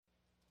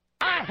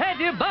I hate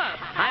you both.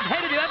 I've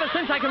hated you ever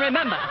since I can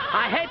remember.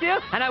 I hate you,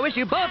 and I wish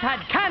you both had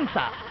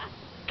cancer.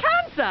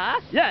 Cancer?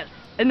 Yes,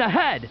 in the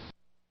head.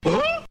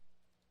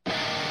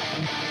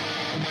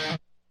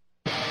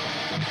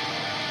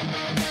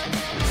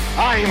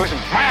 I'm as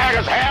mad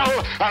as hell,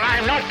 and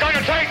I'm not going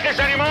to take this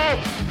anymore.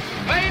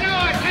 Pay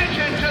no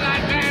attention to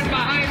that man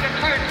behind the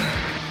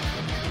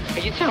curtain. Are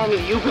you telling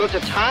me you built a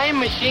time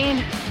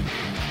machine?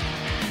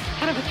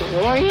 Out of a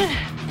DeLorean?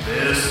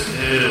 This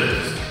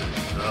is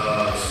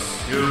the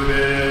Stupid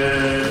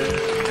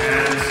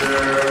Cancer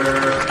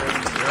Show.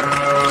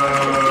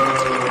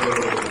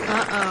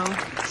 Uh-oh.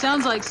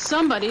 Sounds like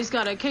somebody's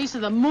got a case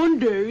of the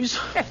Mondays.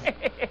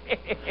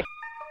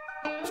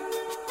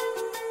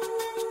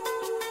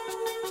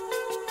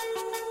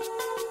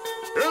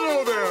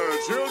 Hello there,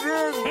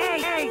 children.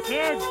 Hey,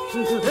 kids.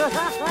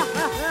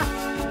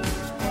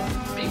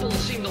 People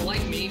seem to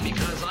like me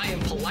because I am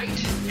polite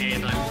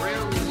and I'm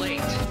rarely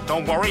late.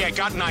 Don't worry, I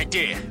got an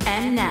idea.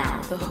 And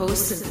now, the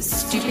host of the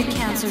Stupid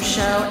Cancer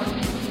Show,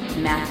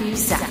 Matthew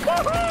Zach.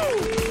 Not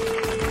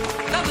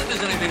that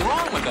there's anything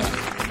wrong with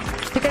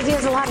that. Because he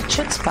has a lot of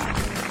chutzpah.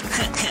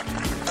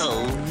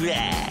 All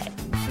right.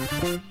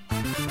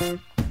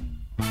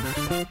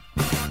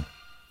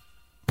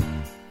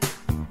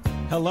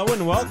 Hello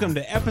and welcome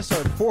to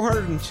episode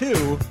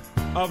 402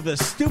 of the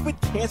Stupid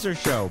Cancer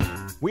Show.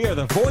 We are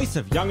the voice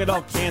of young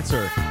adult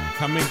cancer,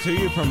 coming to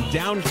you from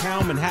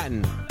downtown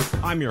Manhattan.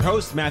 I'm your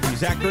host, Matthew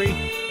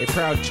Zachary, a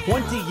proud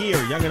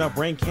 20-year young adult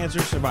brain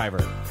cancer survivor.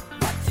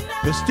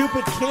 The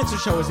Stupid Cancer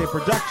Show is a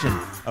production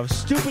of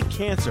Stupid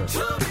Cancer,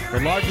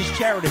 the largest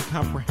charity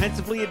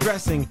comprehensively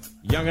addressing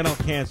young adult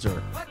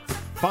cancer.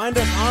 Find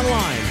us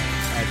online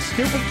at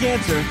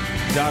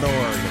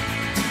stupidcancer.org.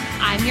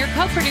 I'm your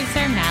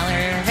co-producer,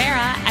 Mallory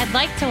Rivera. I'd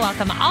like to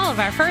welcome all of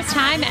our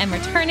first-time and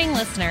returning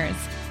listeners.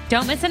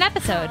 Don't miss an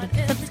episode.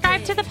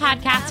 Subscribe to the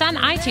podcast on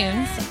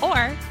iTunes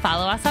or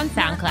follow us on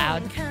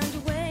SoundCloud.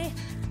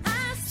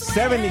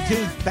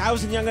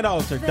 72,000 young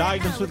adults are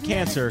diagnosed with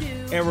cancer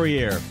every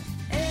year.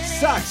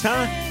 Sucks,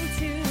 huh?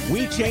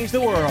 We change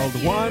the world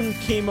one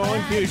chemo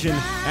infusion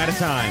at a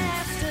time.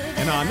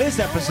 And on this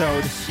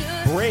episode,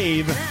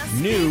 Brave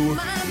New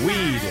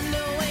Weed.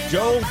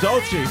 Joel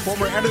Dolce,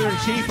 former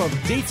editor-in-chief of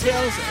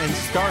Details and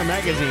Star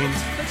magazines,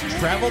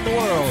 traveled the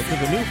world to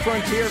the new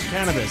frontier of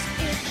cannabis,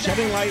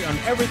 shedding light on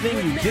everything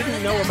you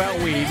didn't know about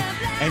weed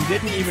and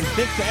didn't even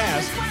think to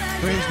ask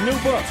for his new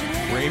book,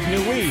 Brave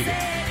New Weed.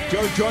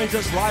 Joe joins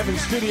us live in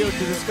studio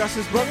to discuss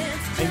his book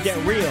and get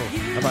real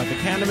about the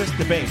cannabis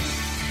debate.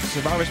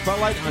 Survivor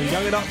Spotlight on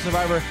young adult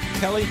survivor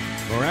Kelly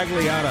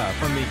Maragliata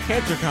from the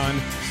CancerCon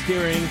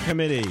Steering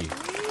Committee.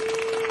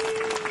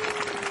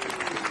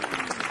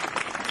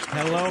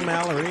 Hello,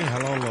 Mallory.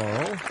 Hello,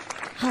 Laurel.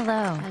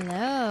 Hello.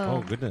 Hello.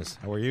 Oh, goodness.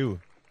 How are you?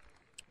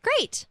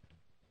 Great.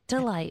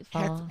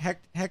 Delightful.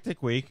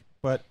 Hectic week,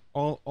 but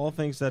all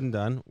things said and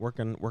done,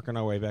 working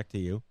our way back to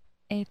you.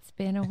 It's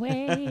been a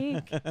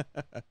week.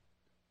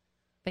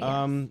 But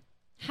yes.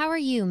 How are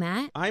you,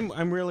 Matt?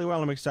 I'm really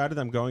well. I'm excited.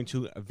 I'm going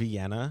to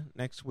Vienna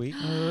next week.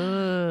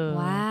 Ooh.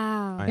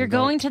 Wow. You're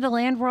going to the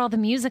land where all the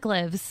music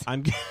lives.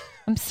 I'm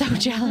so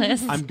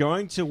jealous. I'm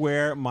going to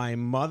where my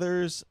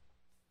mother's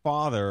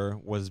father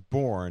was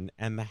born,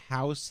 and the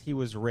house he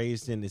was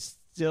raised in is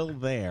still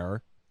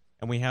there,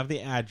 and we have the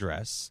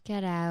address.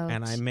 Get out.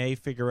 And I may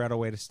figure out a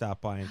way to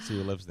stop by and see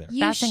who lives there.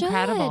 That's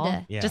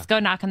incredible. Yeah. Just go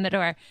knock on the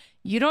door.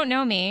 You don't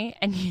know me,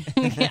 and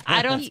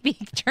I don't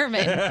speak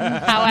German.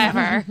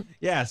 However,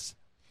 yes.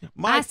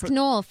 Ask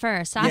Noel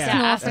first. Ask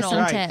Noel for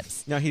some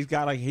tips. No, he's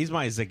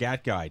my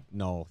Zagat guide.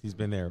 Noel, he's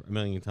been there a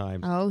million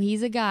times. Oh,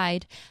 he's a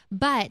guide.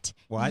 But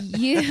what?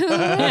 You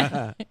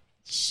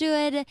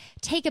should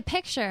take a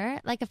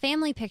picture, like a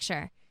family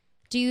picture.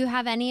 Do you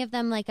have any of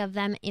them, like of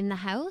them in the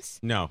house?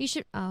 No. You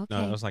should. Oh, okay.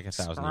 No, that was like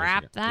 1,000 years ago.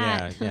 Scrap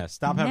that. Yeah.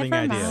 Stop having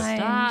Never ideas. mind.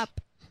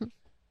 Stop.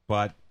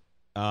 But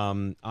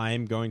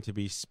I'm going to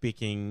be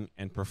speaking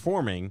and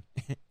performing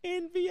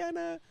in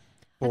Vienna.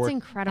 That's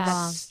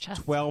incredible.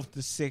 12 to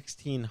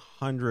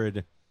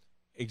 1,600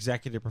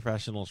 executive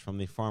professionals from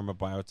the pharma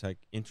biotech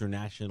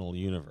international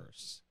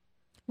universe.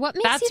 What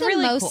makes you the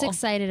really most cool.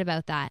 excited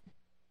about that?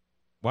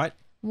 What?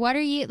 What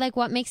are you like?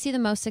 What makes you the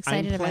most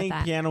excited I'm playing about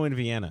that? piano in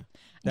Vienna.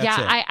 That's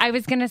it. I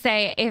was gonna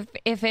say if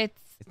it's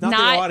not the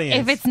audience.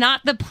 if it's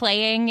not the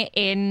playing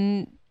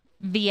in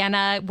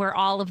Vienna where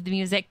all of the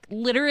music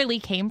literally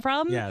came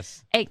from.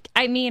 Yes.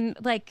 I mean,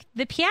 like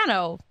the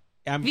piano.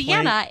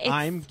 Vienna. It's,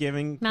 I'm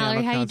giving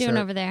Mallory, how piano you doing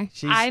concert. over there?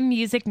 I'm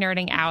music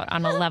nerding out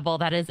on a level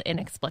that is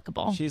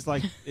inexplicable. She's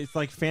like, it's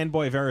like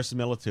fanboy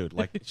verisimilitude.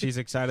 Like she's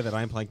excited that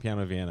I'm playing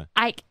piano in Vienna.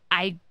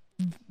 I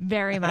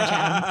very much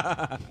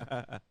am.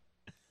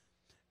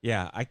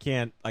 Yeah, I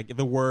can't, like,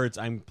 the words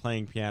 "I'm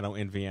playing piano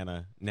in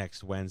Vienna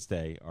next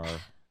Wednesday" are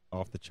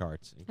off the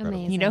charts. Incredible.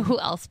 Amazing. You know who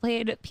else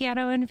played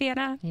piano in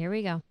Vienna? Here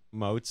we go.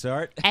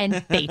 Mozart.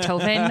 And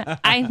Beethoven.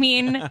 I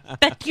mean,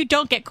 that you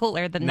don't get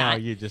cooler than No,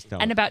 that. you just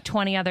don't. And about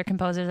 20 other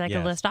composers I could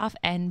Yes. list off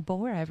and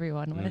bore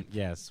everyone with.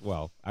 Yes,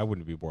 well, I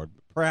wouldn't be bored.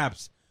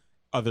 Perhaps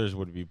others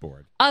would be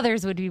bored.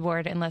 Others would be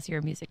bored unless you're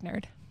a music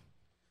nerd.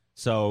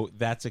 So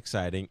that's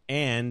exciting.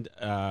 And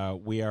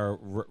we are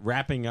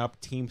wrapping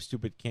up Team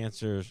Stupid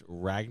Cancer's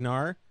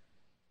Ragnar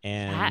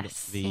and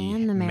the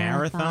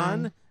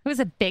marathon. It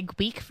was a big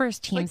week for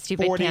Team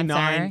Stupid 49,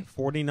 Cancer.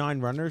 49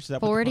 runners. Is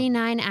that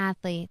 49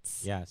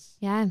 athletes. Yes.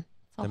 Yeah.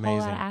 A whole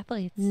lot of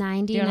athletes.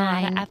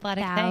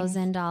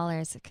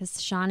 $99,000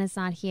 because Sean is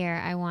not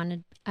here. I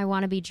want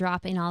to be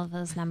dropping all of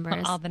those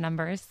numbers. All the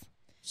numbers.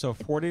 So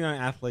 49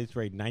 athletes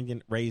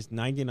raised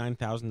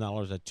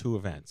 $99,000 at 2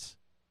 events.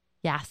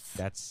 Yes.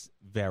 That's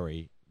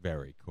very,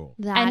 very cool.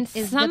 That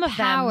is the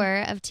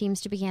power of Team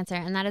Stupid Cancer,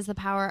 and that is the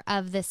power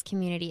of this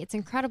community. It's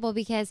incredible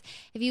because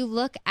if you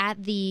look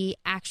at the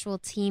actual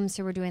teams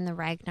who were doing the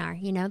Ragnar,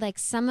 like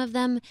some of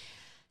them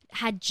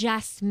had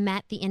just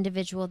met the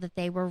individual that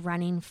they were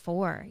running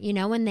for,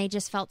 and they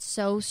just felt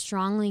so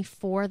strongly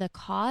for the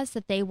cause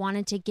that they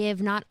wanted to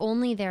give not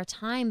only their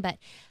time, but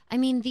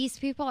these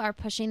people are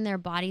pushing their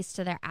bodies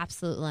to their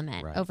absolute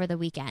limit over the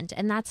weekend.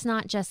 And that's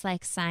not just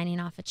like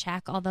signing off a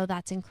check, although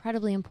that's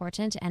incredibly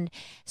important. And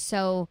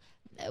so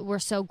we're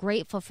so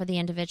grateful for the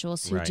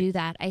individuals who do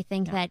that. I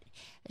think that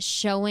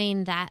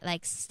showing that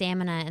like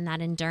stamina and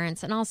that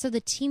endurance, and also the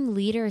team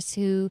leaders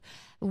who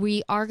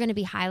we are going to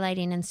be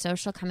highlighting in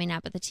social coming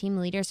up, but the team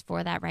leaders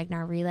for that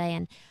Ragnar Relay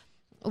and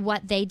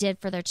what they did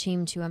for their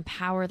team to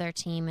empower their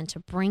team and to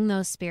bring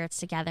those spirits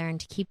together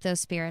and to keep those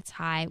spirits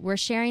high. We're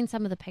sharing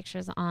some of the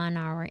pictures on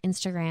our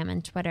Instagram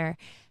and Twitter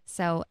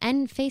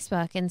and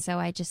Facebook. And so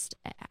I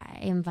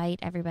invite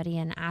everybody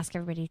and ask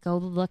everybody to go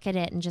look at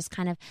it and just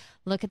kind of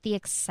look at the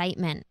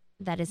excitement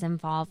that is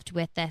involved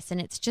with this.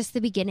 And it's just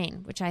the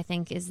beginning, which I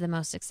think is the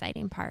most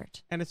exciting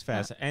part. And it's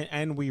fast.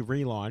 And we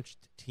relaunched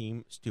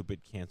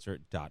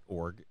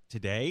teamstupidcancer.org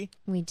today.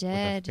 We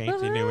did. With a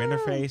fancy new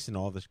interface and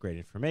all this great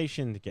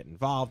information to get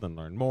involved and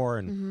learn more.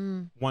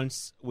 And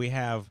once we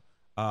have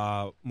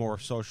more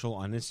social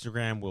on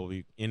Instagram, we'll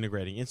be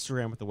integrating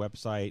Instagram with the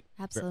website.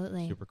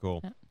 Absolutely. Super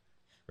cool. Yeah.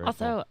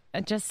 Also,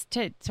 just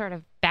to sort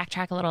of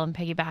backtrack a little and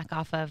piggyback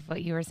off of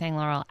what you were saying,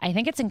 Laurel, I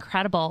think it's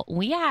incredible.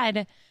 We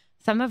had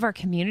some of our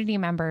community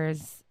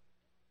members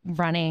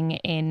running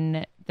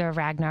in the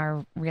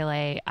Ragnar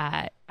Relay.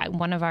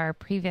 One of our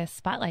previous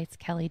spotlights,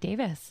 Kelly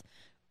Davis,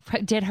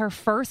 did her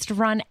first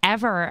run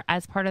ever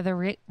as part of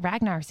the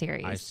Ragnar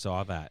series. I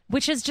saw that.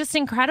 Which is just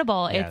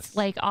incredible. Yes. It's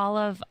like all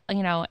of,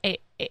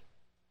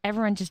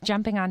 everyone just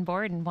jumping on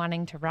board and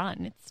wanting to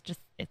run.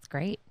 It's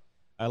great.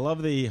 I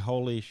love the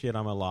holy shit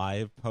I'm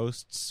alive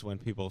posts when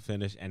people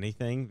finish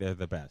anything. They're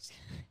the best.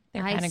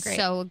 They're kind of great. I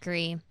so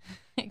agree.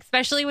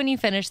 Especially when you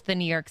finish the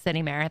New York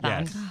City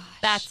Marathon. Yes.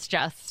 That's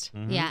just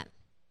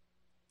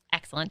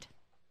excellent.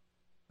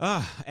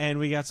 And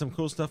we got some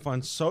cool stuff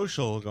on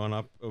social going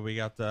up. We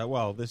got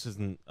this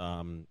isn't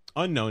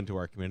unknown to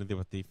our community,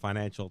 but the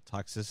financial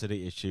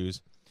toxicity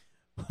issues.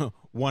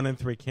 1 in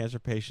 3 cancer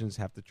patients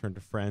have to turn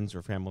to friends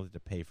or family to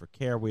pay for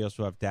care. We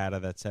also have data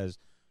that says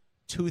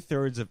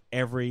 2/3 of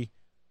every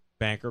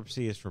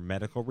bankruptcy is for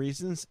medical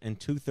reasons, and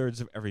 2/3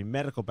 of every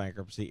medical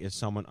bankruptcy is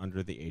someone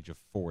under the age of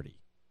 40.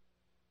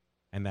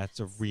 And that's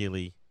a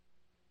really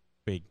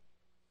big,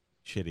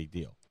 shitty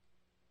deal.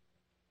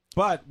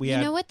 But we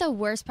know what the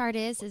worst part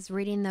is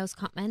reading those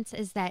comments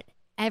is that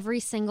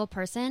every single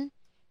person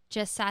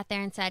just sat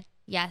there and said,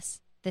 yes,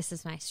 this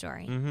is my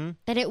story. Mm-hmm.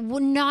 That it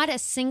would not a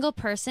single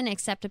person,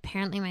 except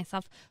apparently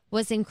myself,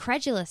 was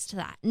incredulous to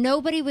that.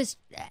 Nobody was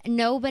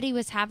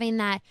having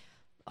that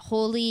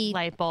holy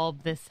light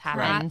bulb, this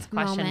happened,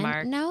 question moment.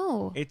 mark.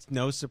 No. It's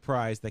no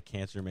surprise that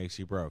cancer makes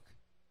you broke.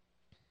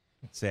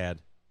 It's sad.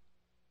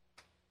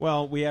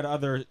 Well, we had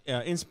other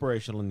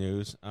inspirational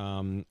news.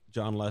 John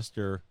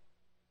Lester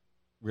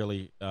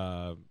really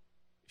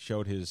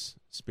showed his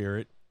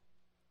spirit.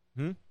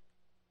 The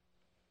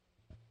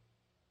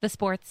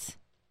sports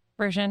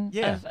version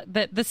of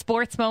the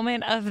sports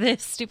moment of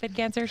this stupid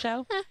cancer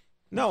show?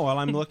 No, well,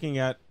 I'm looking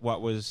at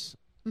what was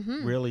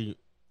really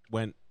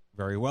went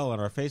very well on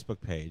our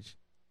Facebook page.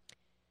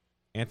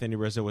 Anthony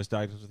Rizzo was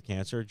diagnosed with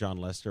cancer. John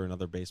Lester,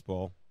 another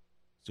baseball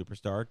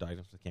superstar,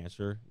 diagnosed with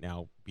cancer,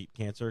 now beat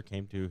cancer,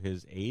 came to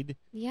his aid.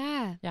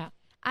 Yeah.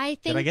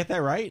 Did I get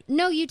that right?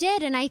 No, you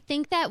did, and I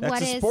think that's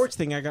a sports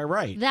thing I got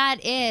right.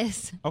 That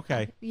is.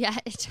 Okay. Yeah.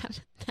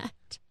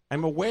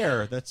 I'm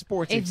aware that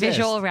sports exists. A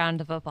visual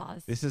round of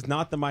applause. This is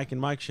not the Mike and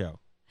Mike show.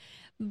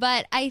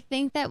 But I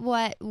think that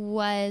what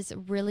was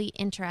really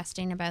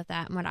interesting about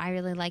that, and what I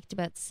really liked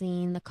about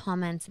seeing the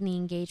comments and the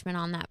engagement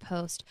on that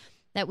post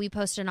that we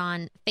posted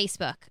on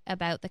Facebook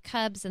about the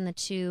Cubs and the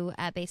 2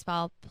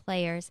 baseball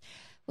players,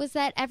 was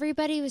that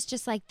everybody was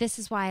just like, this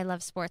is why I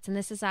love sports, and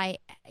this is why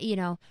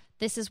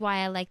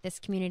I like this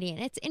community. And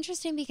it's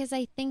interesting because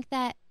I think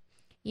that,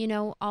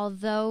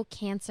 although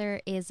cancer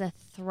is a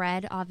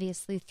thread,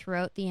 obviously,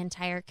 throughout the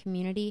entire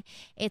community,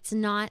 it's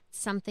not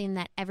something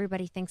that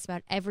everybody thinks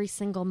about every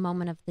single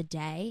moment of the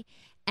day.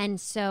 And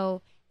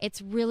so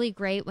it's really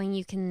great when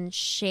you can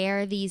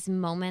share these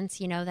moments,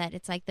 that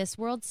it's like this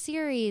World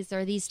Series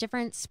or these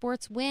different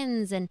sports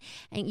wins and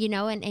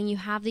you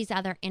have these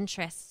other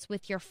interests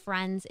with your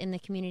friends in the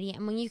community.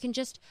 And when you can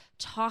just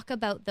talk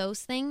about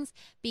those things,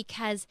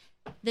 because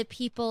the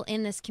people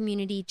in this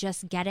community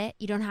just get it.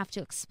 You don't have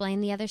to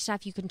explain the other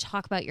stuff. You can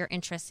talk about your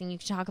interests and you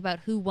can talk about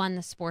who won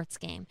the sports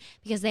game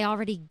because they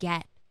already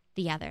get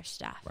the other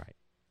stuff. Right.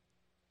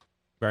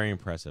 Very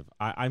impressive.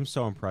 I'm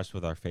so impressed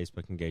with our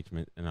Facebook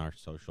engagement and our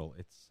social.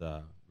 It's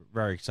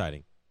very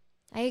exciting.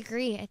 I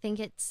agree. I think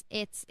it's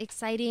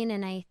exciting,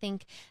 and I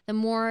think the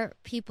more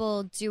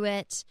people do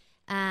it,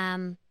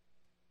 that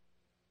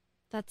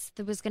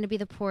was going to be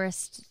the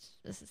poorest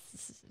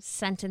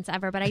sentence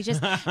ever, but I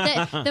just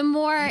the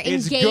more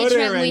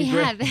engagement we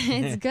have,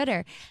 it's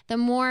gooder. The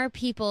more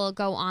people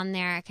go on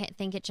there, I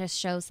think it just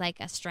shows like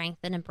a strength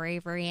and a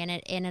bravery, and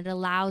it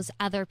allows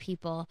other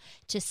people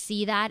to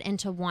see that and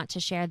to want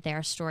to share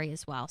their story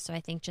as well. So I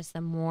think just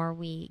the more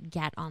we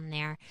get on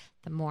there,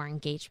 the more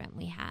engagement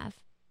we have.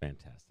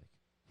 Fantastic.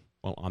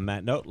 Well, on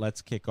that note,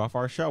 let's kick off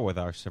our show with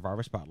our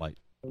Survivor Spotlight.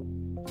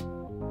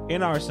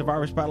 In our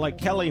Survivor Spotlight,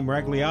 Kelly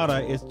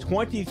Maragliata is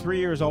 23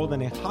 years old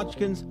and a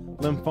Hodgkin's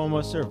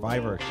lymphoma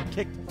survivor. She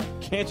kicked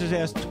cancer's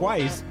ass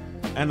twice,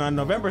 and on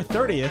November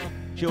 30th,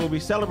 she will be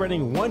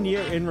celebrating 1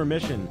 year in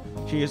remission.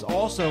 She is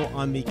also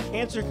on the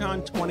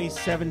CancerCon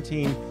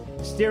 2017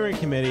 steering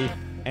committee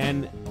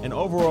and an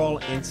overall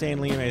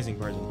insanely amazing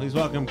person. Please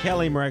welcome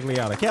Kelly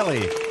Maragliata.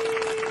 Kelly.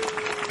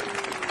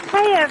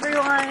 Hi,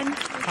 everyone.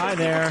 Hi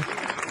there.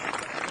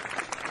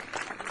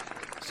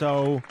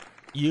 So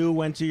you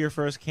went to your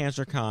first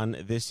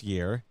CancerCon this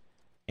year,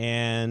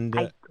 and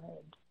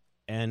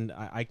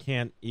I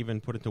can't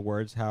even put into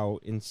words how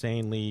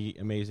insanely,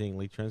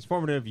 amazingly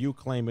transformative you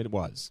claim it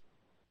was.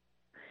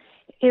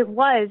 It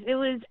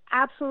was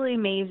absolutely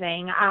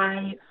amazing.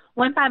 I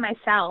went by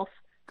myself.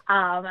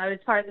 I was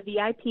part of the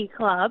VIP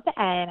club,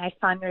 and I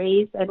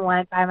fundraised and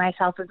went by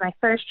myself. It was my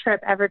first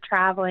trip ever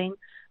traveling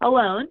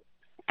alone,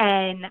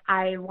 and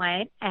I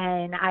went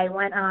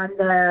on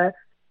the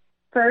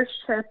first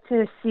trip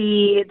to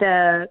see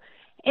the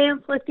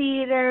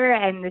amphitheater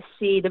and to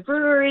see the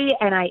brewery,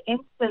 and I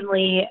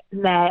instantly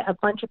met a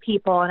bunch of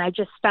people, and I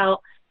just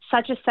felt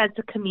such a sense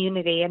of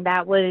community, and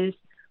that was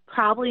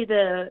probably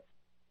the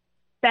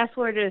best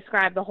word to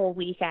describe the whole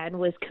weekend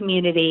was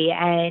community.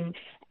 And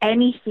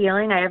any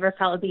feeling I ever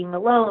felt of being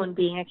alone,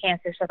 being a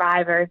cancer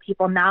survivor,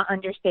 people not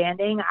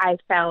understanding, I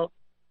felt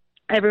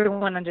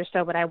everyone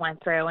understood what I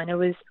went through, and it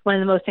was one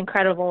of the most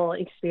incredible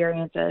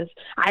experiences.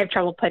 I have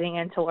trouble putting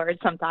into words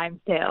sometimes,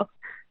 too.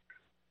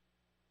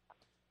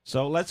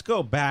 So let's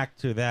go back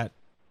to that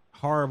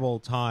horrible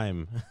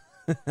time,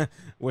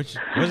 which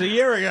was a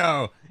year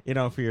ago,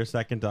 for your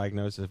second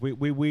diagnosis.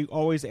 We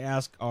always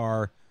ask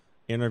our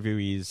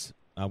interviewees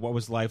what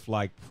was life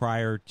like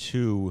prior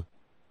to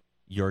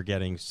your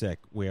getting sick,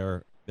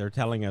 where they're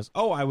telling us,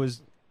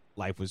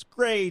 life was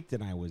great,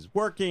 and I was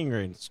working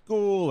or in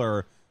school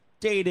or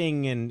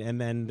dating, and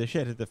then the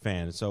shit hit the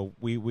fan. So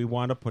we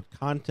want to put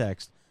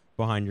context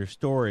behind your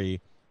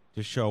story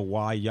to show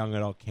why young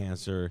adult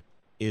cancer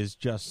is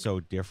just so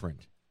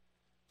different.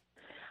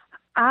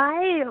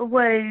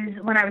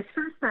 When I was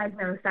first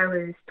diagnosed, I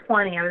was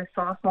 20. I was a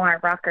sophomore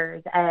at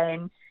Rutgers,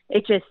 and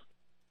it just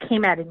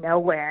came out of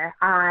nowhere.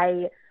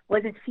 I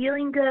wasn't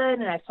feeling good,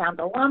 and I found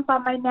a lump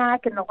on my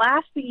neck, and the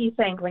last thing you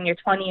think when you're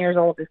 20 years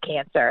old is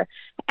cancer.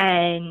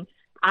 And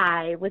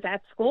I was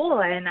at school,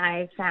 and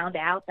I found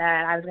out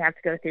that I was going to have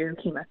to go through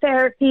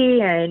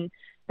chemotherapy and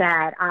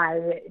that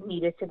I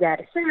needed to get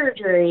a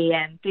surgery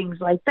and things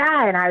like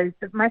that.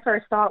 And my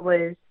first thought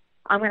was,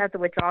 I'm going to have to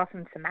withdraw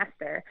from the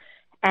semester.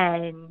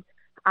 And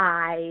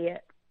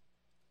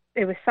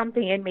it was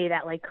something in me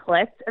that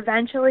clicked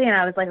eventually. And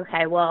I was like,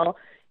 okay, well,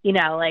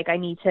 I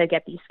need to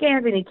get these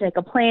scans. I need to make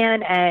a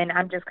plan, and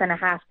I'm just going to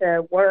have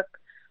to work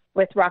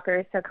with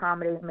Rutgers to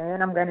accommodate me,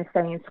 and I'm going to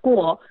stay in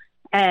school.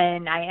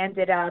 And I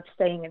ended up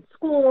staying in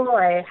school.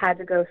 I had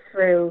to go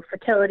through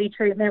fertility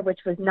treatment, which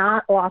was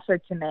not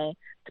offered to me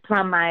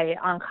from my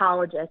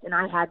oncologist, and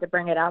I had to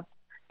bring it up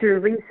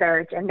through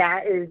research. And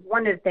that is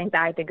one of the things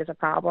that I think is a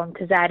problem,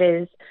 because that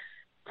is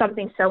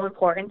something so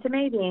important to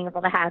me, being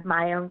able to have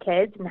my own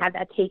kids and have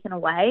that taken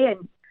away.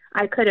 And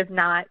I could have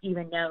not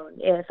even known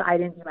if I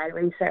didn't do my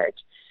research.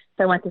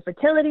 So I went through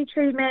fertility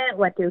treatment,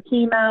 went through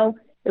chemo.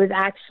 It was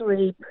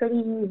actually pretty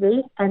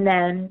easy. And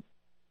then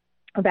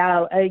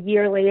about a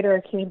year later,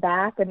 it came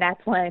back, and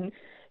that's when it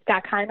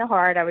got kind of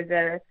hard. I was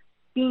a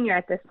senior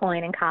at this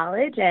point in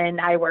college, and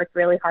I worked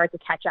really hard to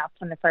catch up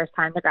from the first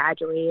time to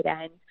graduate.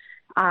 And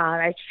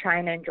I was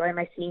trying to enjoy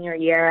my senior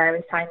year. I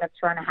was signed up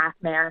to run a half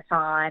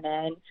marathon,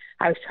 and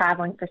I was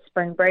traveling for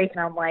spring break, and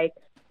I'm like,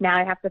 now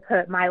I have to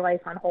put my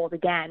life on hold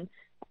again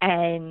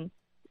and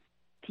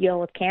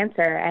deal with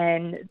cancer.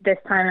 And this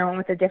time I went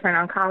with a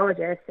different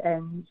oncologist,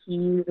 and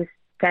he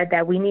said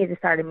that we need to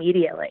start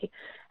immediately.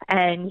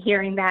 And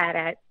hearing that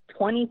at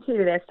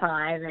 22 this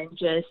time, and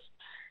just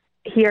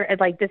hear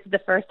this is the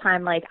first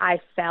time I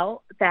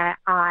felt that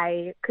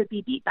I could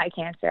be beat by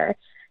cancer.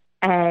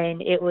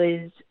 And it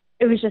was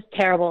it was just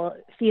terrible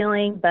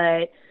feeling,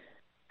 but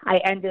I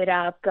ended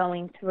up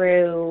going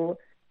through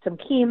some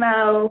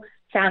chemo,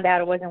 found out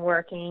it wasn't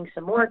working,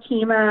 some more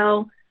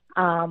chemo.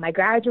 I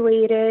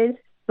graduated,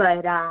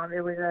 but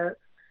it was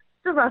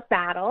a rough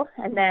battle.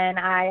 And then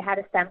I had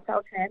a stem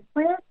cell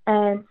transplant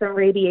and some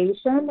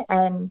radiation.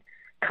 And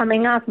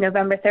coming up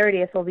November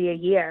 30th will be a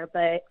year.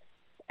 But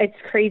it's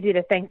crazy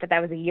to think that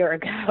that was a year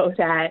ago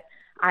that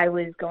I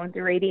was going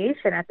through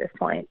radiation at this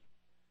point.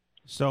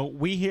 So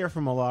we hear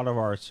from a lot of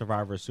our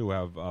survivors who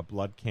have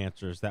blood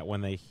cancers that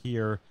when they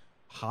hear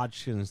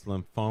Hodgkin's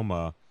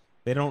lymphoma,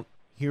 they don't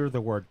hear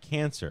the word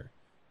cancer,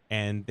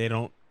 and they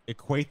don't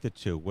equate the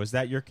two. Was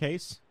that your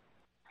case?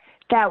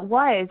 That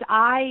was.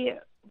 I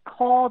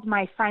called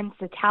my friends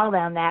to tell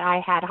them that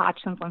I had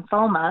Hodgkin's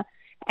lymphoma,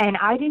 and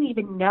I didn't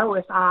even know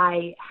if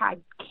I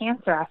had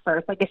cancer at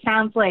first. Like, it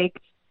sounds like,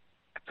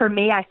 for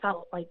me, I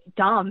felt like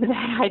dumb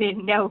that I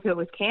didn't know if it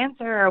was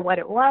cancer or what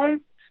it was,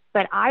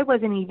 but I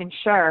wasn't even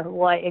sure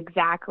what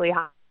exactly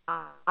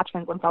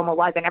Hodgkin's lymphoma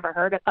was. I never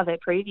heard of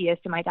it previous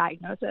to my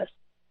diagnosis.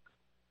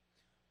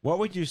 What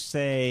would you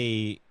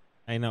say,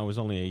 I know it was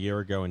only a year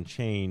ago and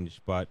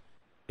change, but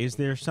is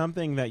there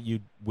something that you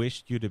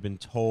wished you'd have been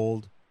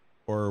told,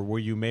 or were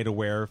you made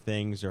aware of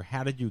things, or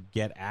how did you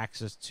get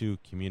access to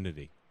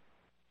community?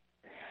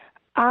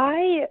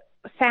 I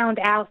found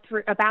out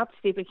about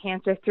stupid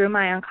cancer through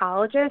my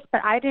oncologist,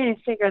 but I didn't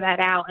figure that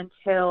out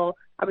until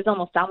I was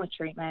almost done with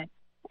treatment.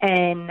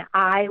 And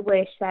I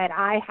wish that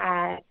I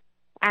had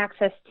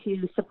access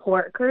to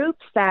support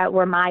groups that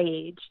were my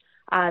age.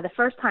 The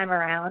first time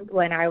around,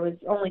 when I was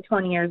only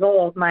 20 years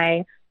old,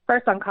 my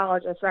first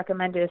oncologist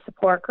recommended a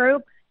support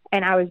group,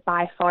 and I was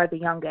by far the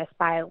youngest,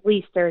 by at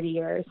least 30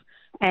 years.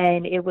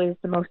 And it was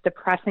the most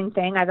depressing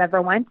thing I've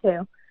ever went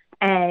to.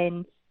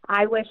 And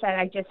I wish that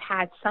I just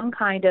had some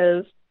kind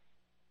of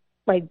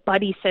like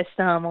buddy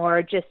system,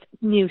 or just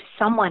knew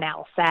someone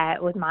else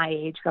that was my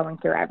age going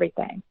through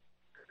everything.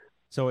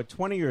 So at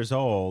 20 years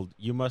old,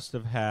 you must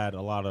have had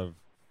a lot of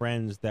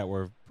friends that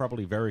were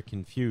probably very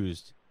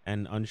confused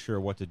and unsure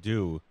what to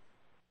do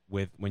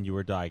with when you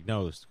were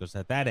diagnosed, because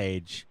at that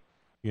age,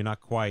 you're not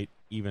quite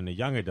even a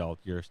young adult.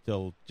 You're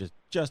still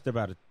just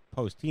about a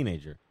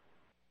post-teenager.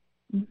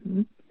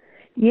 Mm-hmm.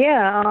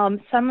 Yeah,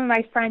 some of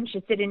my friends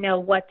just didn't know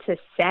what to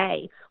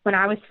say. When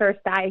I was first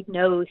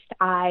diagnosed,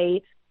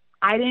 I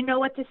didn't know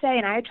what to say,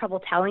 and I had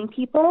trouble telling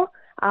people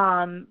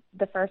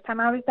the first time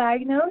I was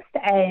diagnosed,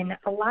 and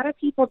a lot of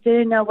people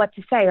didn't know what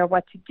to say or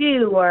what to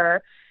do,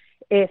 or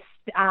if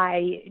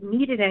I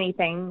needed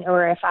anything,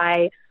 or if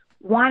I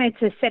wanted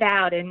to sit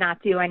out and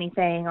not do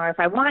anything, or if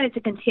I wanted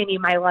to continue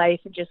my life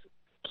and just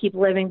keep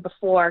living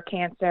before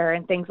cancer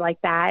and things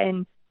like that.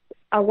 And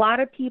a lot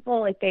of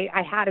people,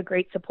 I had a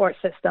great support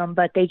system,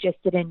 but they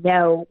just didn't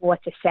know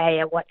what to say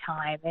at what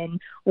time and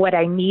what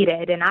I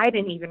needed. And I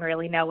didn't even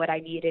really know what I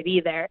needed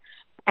either.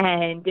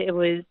 And it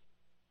was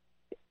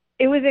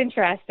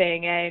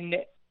interesting, and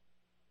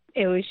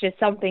it was just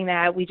something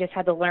that we just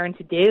had to learn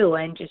to do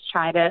and just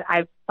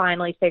I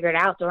finally figured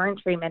out during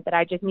treatment that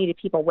I just needed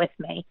people with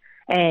me.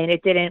 And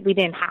we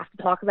didn't have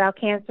to talk about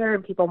cancer,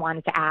 and people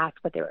wanted to ask,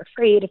 but they were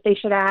afraid if they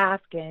should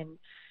ask. And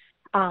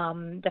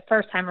the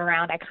first time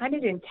around, I kind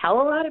of didn't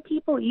tell a lot of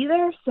people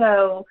either.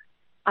 So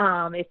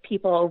if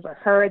people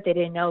overheard, they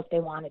didn't know if they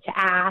wanted to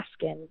ask.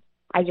 And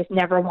I just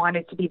never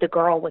wanted to be the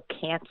girl with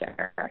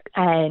cancer.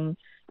 And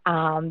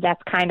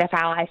that's kind of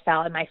how I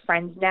felt. And my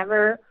friends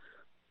never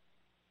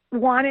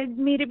wanted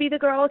me to be the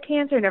girl with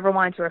cancer, never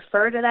wanted to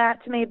refer to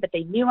that to me, but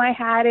they knew I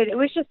had it.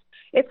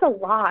 It's a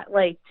lot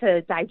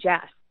to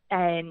digest.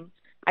 And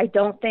I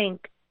don't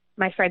think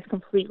my friends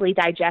completely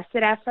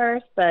digested at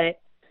first, but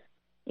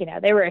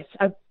they were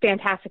a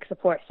fantastic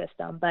support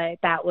system, but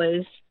that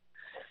was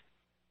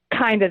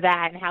kind of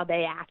that and how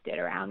they acted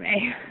around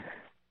me.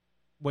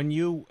 When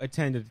you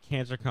attended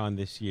CancerCon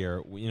this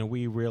year,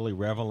 we really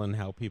revel in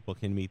how people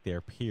can meet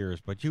their peers,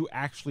 but you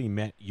actually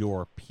met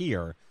your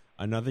peer,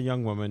 another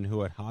young woman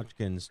who had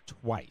Hodgkin's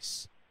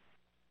twice.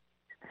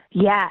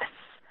 Yes.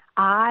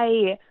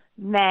 I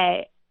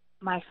met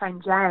my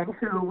friend Jen,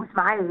 who was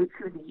my age,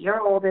 who was a year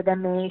older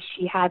than me.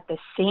 She had the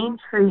same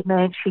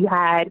treatment. She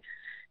had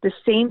the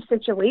same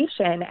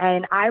situation.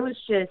 And I was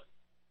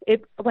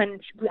when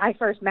I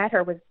first met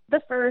her was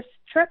the first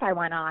trip I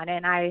went on,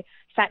 and I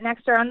sat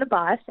next to her on the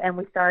bus, and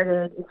we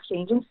started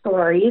exchanging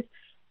stories.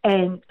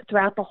 And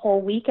throughout the whole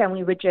weekend,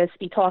 we would just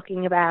be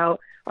talking about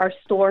our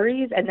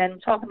stories and then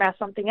talking about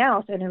something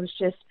else. And it was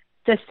just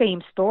the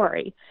same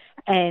story.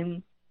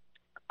 And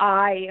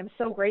I am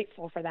so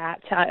grateful for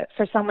that,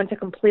 for someone to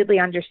completely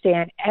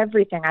understand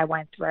everything I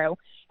went through,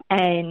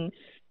 and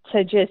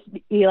to just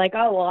be like,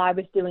 oh, well, I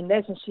was doing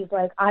this. And she's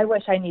like, I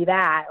wish I knew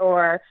that.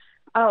 Or,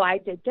 oh, I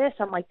did this.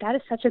 I'm like, that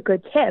is such a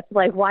good tip.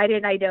 Like, why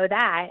didn't I know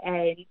that?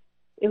 And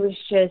it was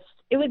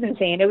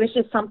insane. It was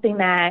just something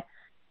that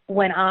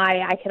when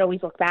I could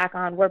always look back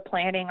on. We're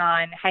planning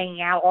on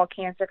hanging out all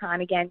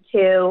CancerCon again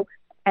too.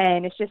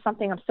 And it's just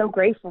something I'm so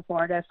grateful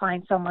for, to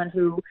find someone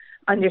who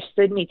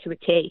understood me to a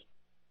T.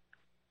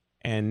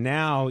 And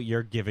now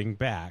you're giving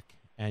back.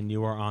 and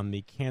you are on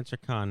the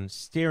CancerCon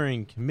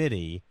steering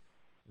committee.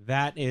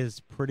 That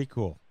is pretty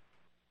cool.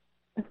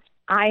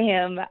 I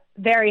am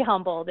very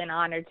humbled and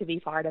honored to be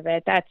part of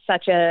it.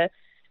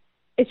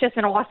 It's just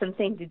an awesome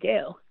thing to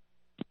do.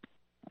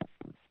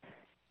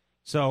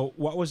 So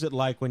what was it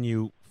like when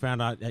you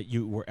found out that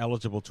you were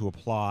eligible to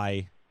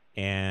apply,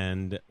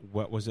 and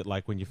what was it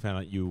like when you found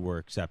out you were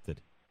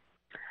accepted?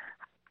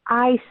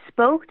 I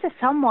spoke to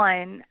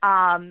someone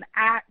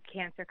at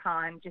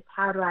CancerCon, just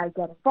how do I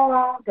get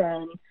involved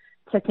and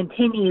to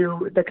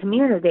continue the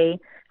community.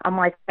 I'm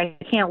like, I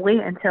can't wait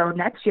until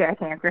next year at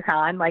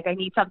CancerCon. Like, I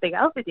need something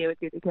else to do with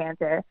Stupid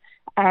Cancer.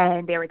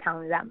 And they were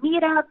telling me about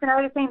meetups and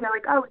everything. They're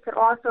like, oh, we could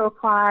also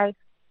apply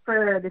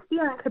for the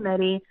steering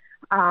committee,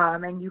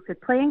 and you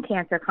could play in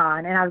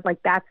CancerCon. And I was like,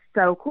 that's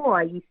so cool.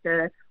 I used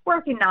to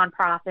work in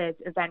nonprofits,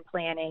 event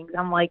planning.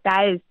 I'm like,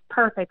 that is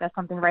perfect. That's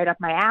something right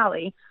up my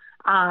alley.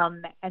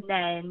 And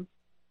then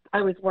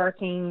I was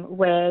working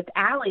with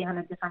Allie on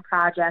a different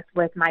project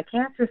with my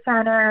cancer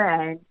center,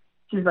 and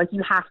she was like,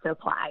 you have to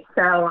apply.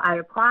 So I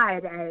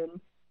applied, and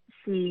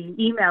she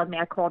emailed me.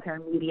 I called her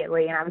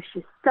immediately, and I was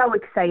just so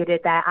excited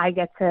that I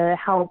get to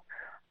help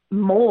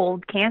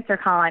mold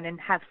CancerCon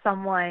and have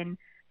someone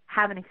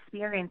have an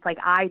experience like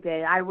I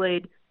did. I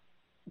would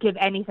give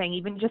anything,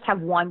 even just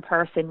have one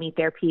person meet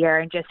their peer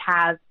and just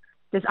have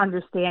this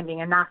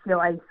understanding and not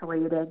feel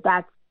isolated.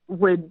 That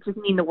would just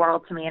mean the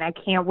world to me, and I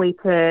can't wait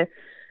to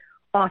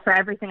offer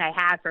everything I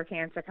have for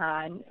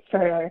CancerCon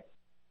for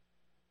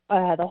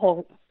the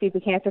whole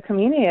Stupid Cancer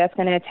community that's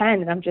going to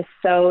attend, and I'm just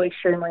so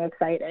extremely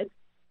excited.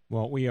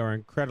 Well, we are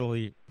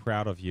incredibly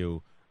proud of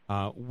you.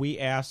 We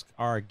ask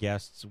our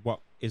guests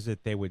what is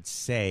it they would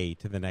say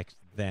to the next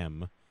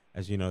them.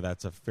 As you know,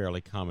 that's a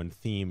fairly common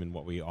theme in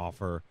what we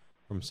offer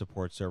from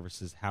support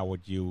services. How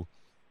would you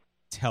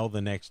tell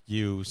the next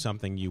you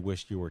something you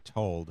wished you were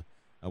told?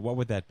 What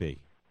would that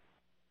be?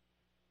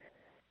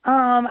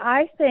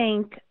 I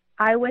think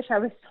I wish I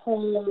was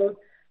told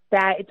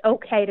that it's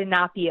okay to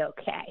not be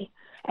okay.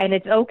 And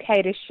it's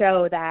okay to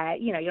show that,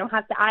 you don't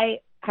have to. I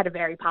had a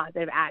very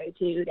positive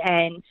attitude,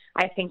 and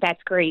I think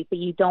that's great, but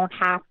you don't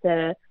have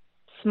to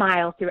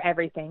smile through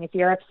everything. If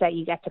you're upset,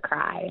 you get to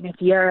cry. And if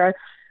you're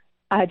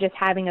just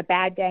having a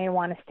bad day and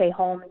want to stay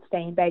home and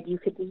stay in bed, you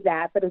could do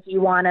that. But if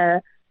you want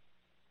to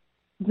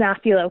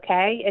not feel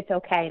okay, it's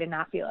okay to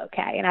not feel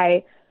okay. And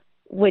I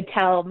would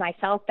tell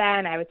myself that,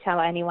 and I would tell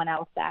anyone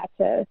else that,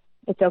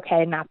 it's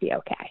okay to not be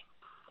okay.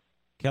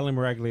 Kelly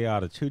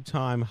Maragliata,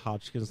 two-time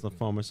Hodgkin's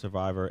lymphoma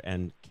survivor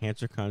and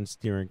CancerCon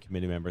steering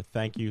committee member.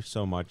 Thank you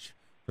so much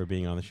for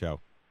being on the show.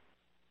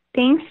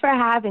 Thanks for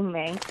having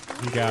me.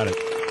 You got it.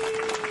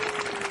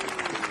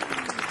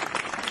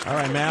 All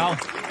right, Mal.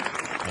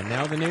 And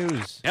now the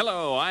news.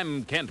 Hello,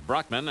 I'm Kent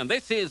Brockman, and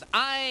this is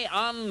Eye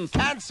on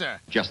Cancer.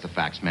 Just the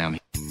facts, ma'am.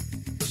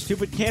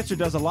 Stupid Cancer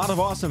does a lot of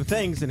awesome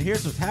things, and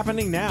here's what's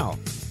happening now.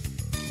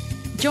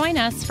 Join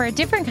us for a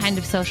different kind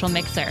of social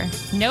mixer.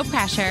 No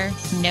pressure,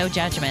 no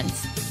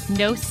judgments,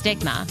 no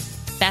stigma.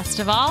 Best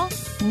of all,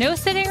 no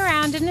sitting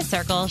around in a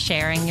circle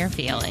sharing your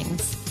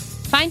feelings.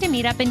 Find a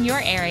meetup in your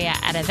area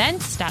at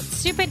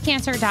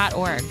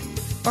events.stupidcancer.org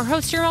or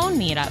host your own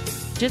meetup.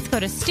 Just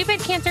go to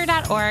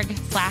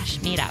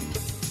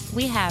stupidcancer.org/meetup.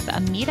 We have a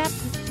meetup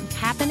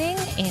happening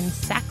in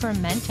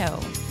Sacramento.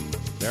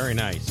 Very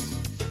nice.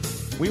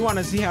 We want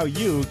to see how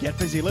you get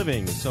busy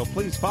living, so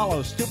please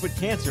follow Stupid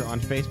Cancer on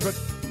Facebook,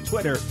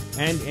 Twitter,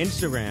 and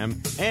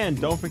Instagram. And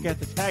don't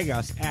forget to tag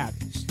us at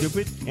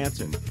Stupid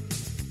Cancer.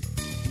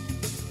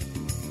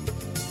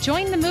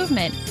 Join the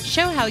movement.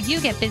 Show how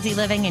you get busy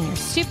living in your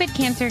Stupid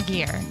Cancer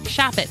gear.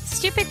 Shop at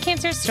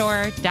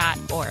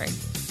stupidcancerstore.org.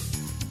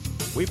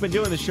 We've been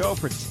doing the show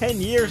for 10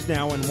 years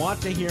now and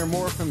want to hear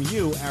more from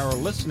you, our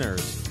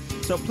listeners.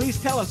 So please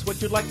tell us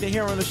what you'd like to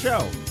hear on the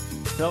show.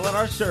 Fill out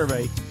our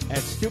survey at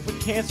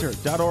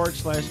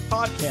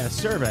stupidcancer.org/podcast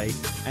survey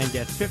and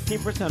get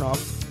 15% off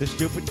the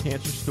Stupid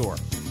Cancer store.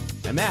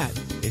 And that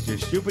is your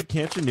Stupid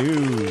Cancer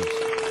news.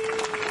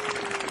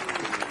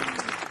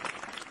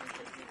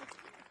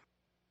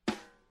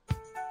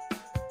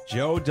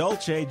 Joe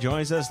Dolce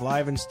joins us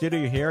live in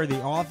studio here,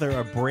 the author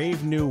of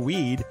Brave New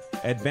Weed,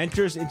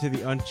 Adventures into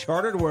the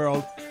Uncharted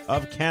World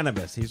of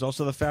Cannabis. He's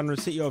also the founder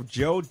and CEO of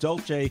Joe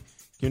Dolce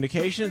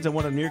Communications and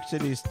one of New York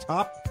City's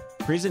top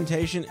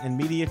presentation and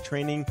media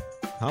training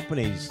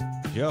companies.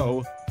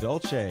 Joe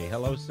Dolce.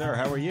 Hello, sir.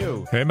 How are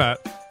you? Hey, Matt.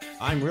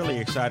 I'm really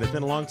excited. It's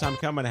been a long time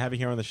coming to have you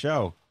here on the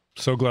show.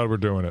 So glad we're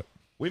doing it.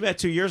 We met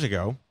 2 years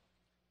ago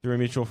through a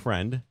mutual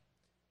friend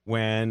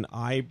when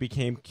I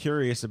became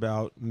curious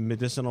about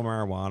medicinal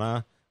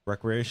marijuana,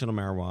 recreational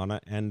marijuana,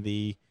 and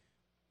the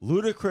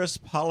ludicrous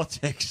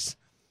politics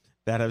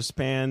that have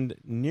spanned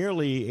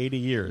nearly 80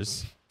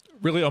 years.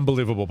 Really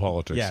unbelievable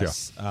politics,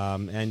 yes. Yeah.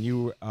 And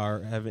you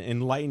have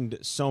enlightened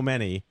so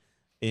many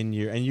and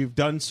you've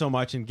done so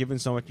much and given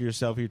so much to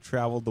yourself. You've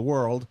traveled the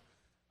world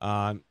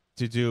to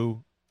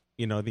do,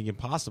 the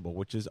impossible,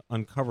 which is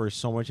uncover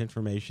so much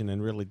information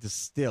and really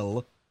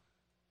distill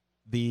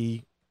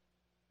the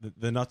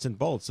the nuts and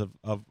bolts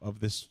of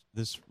this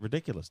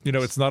ridiculousness. You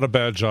know, it's not a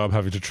bad job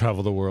having to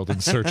travel the world in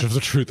search of the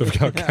truth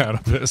about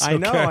cannabis. I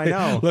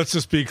know. Let's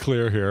just be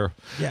clear here.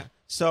 Yeah.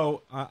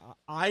 So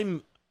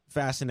I'm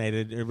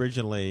fascinated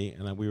originally,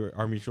 and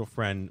our mutual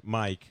friend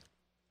Mike.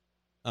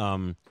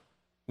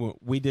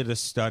 We did a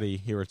study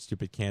here at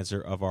Stupid Cancer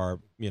of our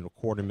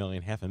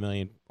 250,000,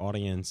 500,000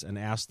 audience, and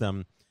asked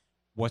them,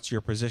 "What's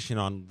your position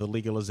on the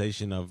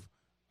legalization of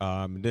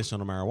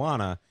medicinal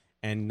marijuana?"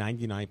 And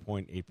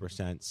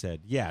 99.8%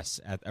 said yes,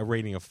 at a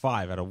rating of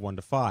 5 out of 1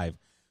 to 5.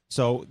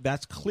 So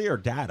that's clear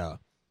data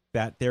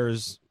that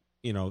there's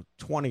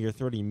 20 or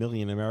 30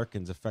 million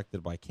Americans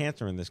affected by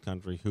cancer in this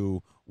country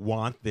who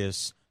want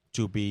this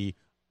to be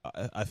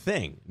a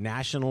thing,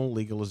 national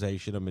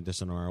legalization of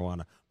medicinal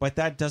marijuana. But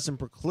that doesn't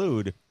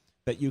preclude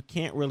that you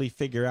can't really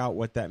figure out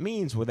what that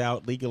means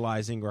without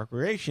legalizing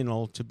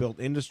recreational to build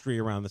industry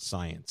around the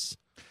science.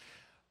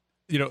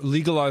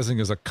 Legalizing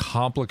is a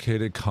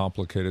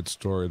complicated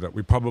story that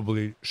we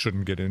probably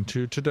shouldn't get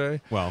into today.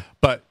 Well,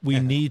 but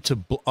we need to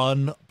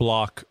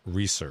unblock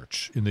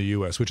research in the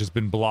U.S., which has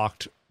been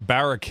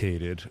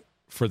barricaded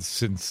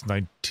since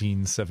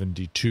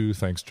 1972,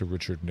 thanks to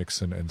Richard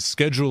Nixon, and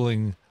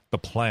scheduling the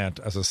plant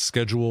as a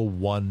Schedule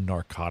 1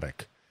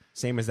 narcotic.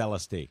 Same as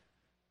LSD.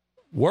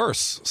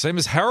 Worse. Same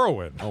as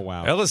heroin. Oh,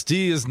 wow.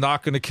 LSD is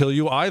not going to kill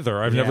you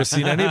either. I've never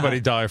seen anybody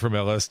die from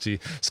LSD.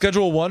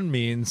 Schedule 1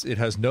 means it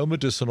has no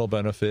medicinal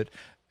benefit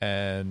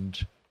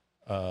and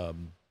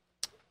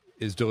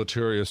is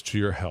deleterious to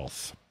your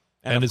health.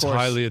 And is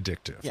highly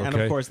addictive. Yeah, okay?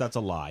 And of course, that's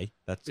a lie.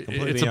 That's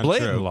completely It's a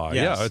blatant untrue. lie.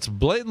 Yes. Yeah, it's a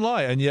blatant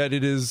lie. And yet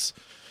it is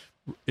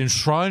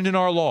enshrined in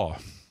our law.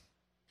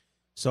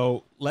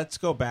 So let's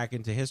go back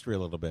into history a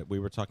little bit. We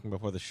were talking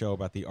before the show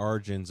about the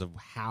origins of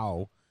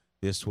how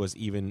this was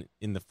even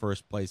in the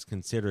first place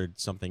considered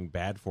something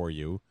bad for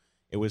you.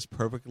 It was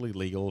perfectly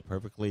legal,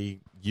 perfectly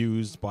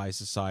used by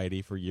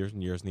society for years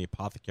and years in the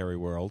apothecary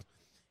world.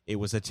 It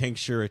was a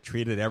tincture. It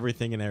treated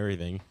everything and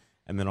everything.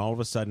 And then all of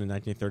a sudden in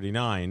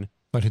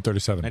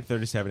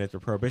 1937, after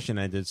Prohibition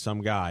ended,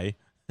 some guy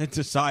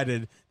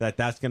decided that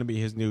that's going to be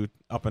his new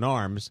up in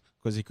arms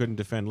because he couldn't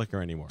defend liquor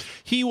anymore.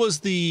 He was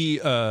the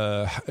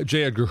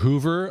J. Edgar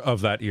Hoover of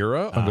that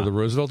era under the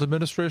Roosevelt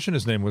administration.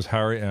 His name was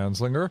Harry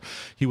Anslinger.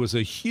 He was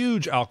a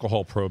huge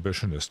alcohol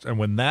prohibitionist. And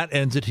when that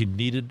ended, he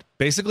needed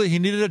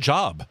a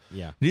job.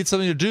 Yeah. He needed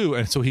something to do.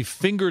 And so he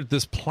fingered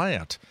this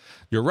plant.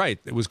 You're right.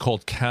 It was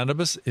called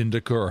cannabis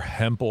indica or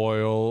hemp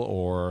oil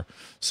or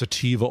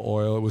sativa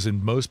oil. It was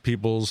in most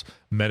people's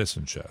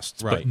medicine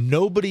chests. Right. But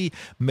nobody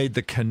made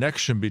the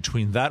connection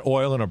between that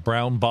oil in a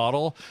brown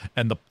bottle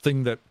and the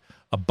thing that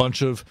a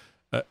bunch of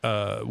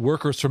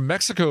workers from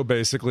Mexico,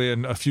 basically,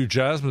 and a few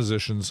jazz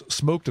musicians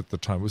smoked at the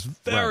time. It was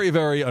very,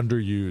 very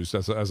underused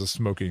as a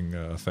smoking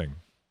thing.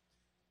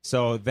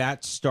 So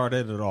that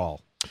started it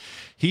all.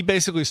 He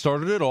basically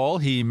started it all.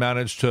 He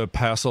managed to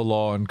pass a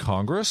law in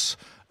Congress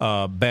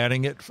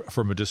banning it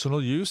for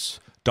medicinal use.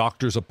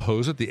 Doctors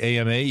opposed it. The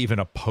AMA even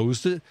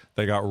opposed it.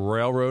 They got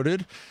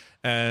railroaded.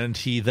 And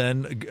he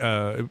then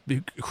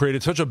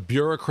created such a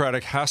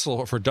bureaucratic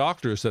hassle for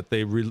doctors that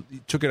they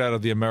took it out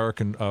of the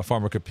American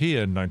Pharmacopoeia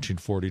in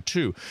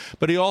 1942.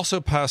 But he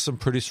also passed some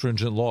pretty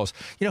stringent laws.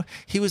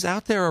 He was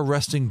out there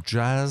arresting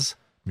jazz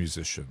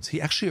musicians. He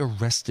actually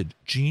arrested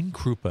Gene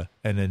Krupa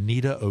and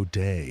Anita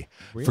O'Day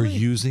for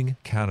using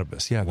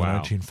cannabis. Yeah, in the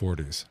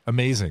 1940s.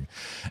 Amazing.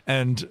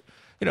 And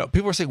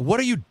people were saying,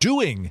 "What are you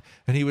doing?"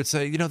 And he would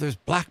say, "There's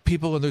black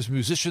people and there's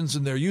musicians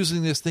and they're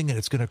using this thing and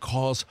it's going to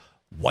cause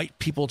white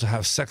women to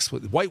have sex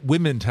with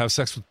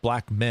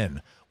black men.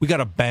 We got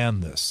to ban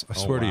this. I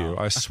swear to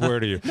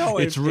you. No,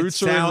 its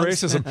roots are in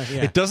racism.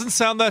 Yeah. It doesn't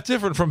sound that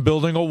different from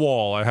building a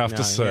wall, I have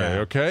to say,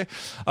 okay?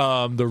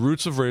 The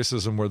roots of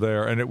racism were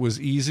there, and it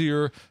was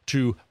easier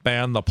to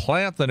ban the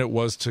plant than it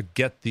was to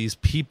get these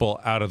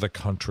people out of the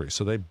country.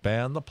 So they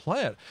banned the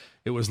plant.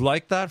 It was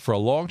like that for a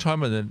long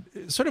time, and then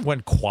it sort of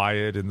went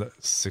quiet in the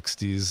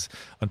 60s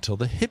until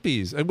the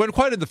hippies. It went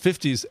quiet in the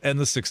 50s and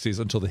the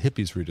 60s until the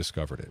hippies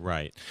rediscovered it.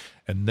 Right.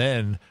 And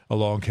then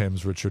along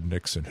comes Richard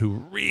Nixon,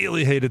 who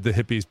really hated the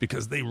hippies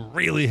because they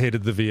really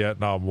hated the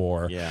Vietnam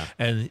War. Yeah.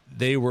 And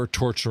they were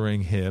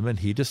torturing him, and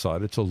he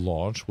decided to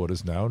launch what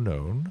is now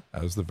known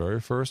as the very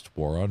first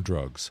war on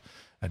drugs.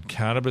 And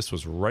cannabis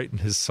was right in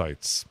his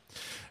sights.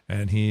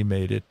 And he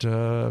made it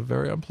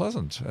very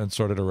unpleasant and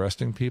started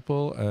arresting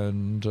people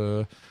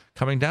and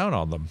coming down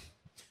on them.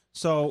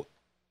 So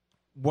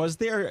was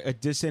there a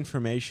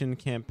disinformation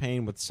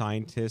campaign with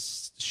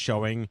scientists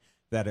showing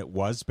that it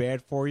was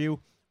bad for you?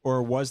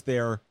 Or was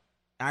there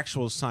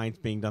actual science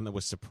being done that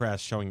was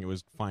suppressed showing it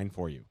was fine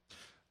for you?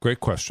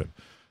 Great question.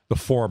 The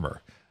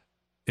former.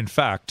 In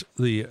fact,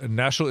 the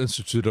National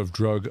Institute of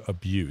Drug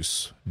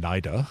Abuse,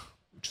 NIDA,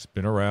 which has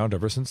been around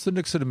ever since the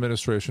Nixon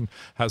administration,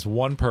 has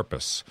one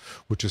purpose,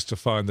 which is to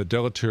find the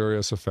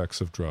deleterious effects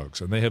of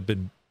drugs. And they have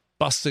been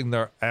busting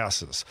their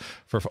asses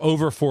for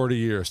over 40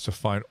 years to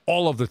find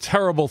all of the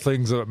terrible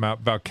things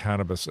about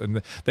cannabis.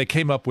 And they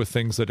came up with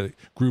things that it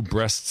grew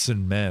breasts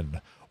in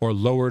men, or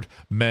lowered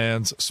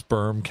man's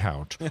sperm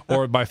count.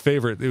 Or my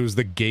favorite, it was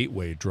the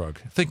gateway drug.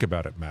 Think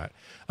about it, Matt.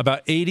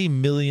 About 80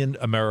 million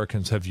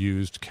Americans have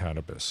used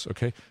cannabis,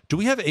 okay? Do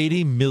we have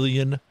 80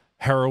 million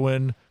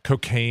heroin,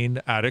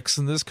 cocaine addicts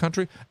in this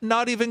country?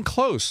 Not even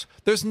close.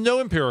 There's no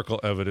empirical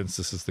evidence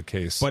this is the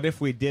case. But if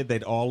we did,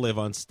 they'd all live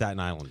on Staten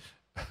Island.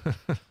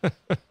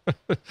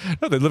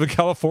 No, they live in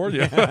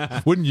California.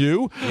 Yeah. Wouldn't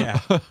you? Yeah.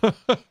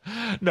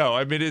 No,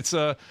 I mean, it's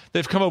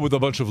they've come up with a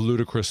bunch of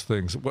ludicrous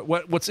things.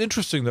 What's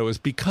interesting, though, is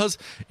because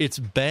it's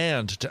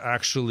banned to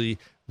actually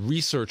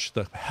research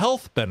the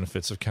health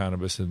benefits of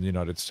cannabis in the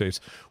United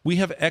States, we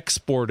have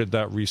exported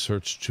that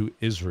research to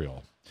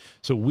Israel.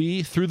 So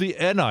we, through the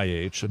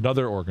NIH,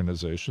 another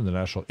organization, the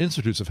National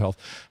Institutes of Health,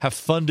 have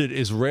funded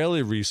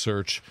Israeli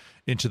research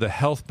into the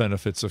health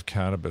benefits of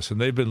cannabis.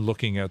 And they've been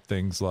looking at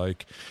things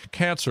like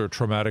cancer,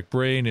 traumatic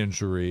brain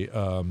injury,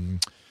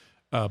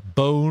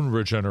 bone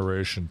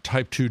regeneration,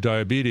 type 2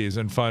 diabetes,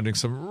 and finding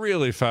some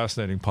really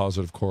fascinating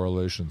positive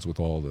correlations with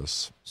all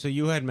this. So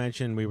you had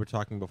mentioned, we were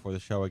talking before the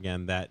show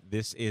again, that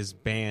this is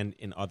banned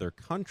in other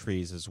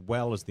countries as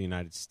well as the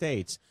United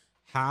States.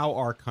 How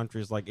are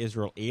countries like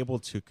Israel able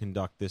to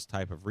conduct this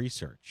type of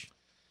research?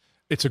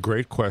 It's a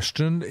great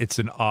question. It's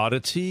an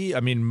oddity. I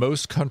mean,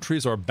 most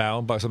countries are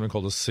bound by something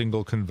called a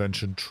Single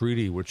Convention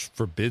Treaty, which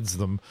forbids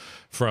them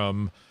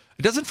from...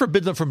 It doesn't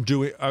forbid them from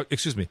doing...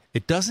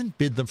 It doesn't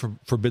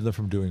forbid them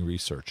from doing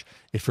research.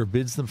 It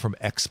forbids them from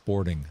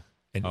exporting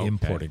and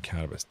importing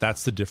cannabis.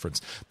 That's the difference.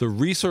 The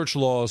research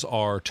laws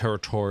are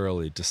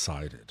territorially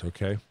decided,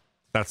 okay?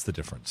 That's the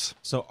difference.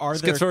 So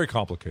it gets very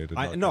complicated.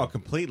 No,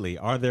 completely.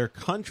 Are there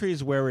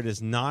countries where it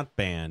is not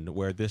banned,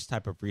 where this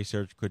type of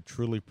research could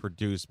truly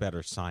produce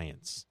better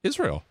science?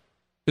 Israel.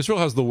 Israel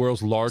has the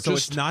world's largest... So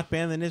it's not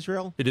banned in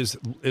Israel? It is.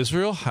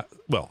 Israel...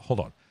 Well, hold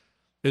on.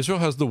 Israel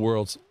has the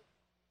world's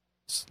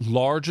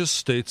largest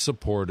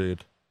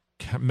state-supported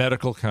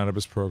medical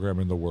cannabis program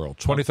in the world.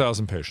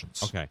 20,000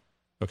 patients.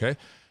 Okay?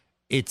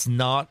 It's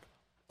not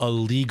a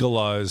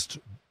legalized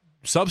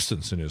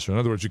substance in Israel. In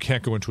other words, you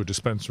can't go into a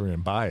dispensary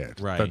and buy it.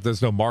 Right.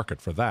 There's no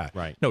market for that.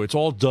 Right. No, it's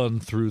all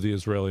done through the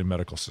Israeli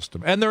medical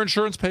system. And their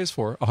insurance pays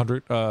for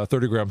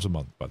 130 grams a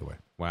month, by the way.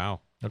 Wow.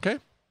 Okay.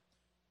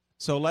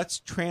 So let's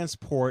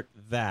transport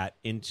that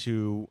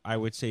into, I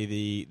would say,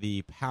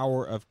 the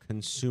power of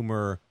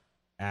consumer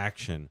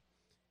action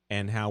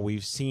and how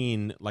we've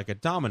seen, like a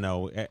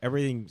domino,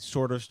 everything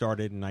sort of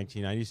started in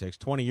 1996,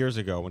 20 years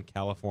ago when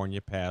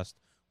California passed,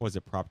 was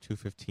it Prop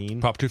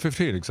 215? Prop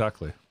 215,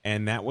 exactly.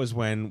 And that was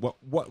when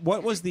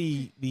what was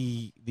the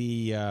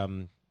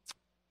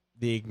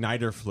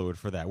igniter fluid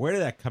for that? Where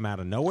did that come out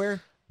of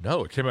nowhere?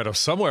 No, it came out of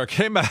somewhere. It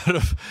came out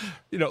of,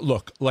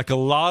 look, like a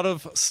lot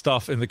of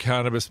stuff in the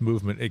cannabis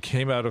movement, it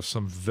came out of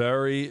some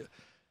very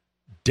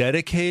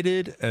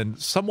dedicated and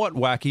somewhat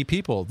wacky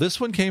people.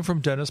 This one came from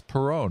Dennis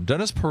Peron.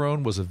 Dennis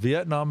Peron was a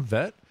Vietnam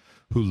vet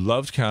who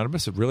loved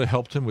cannabis. It really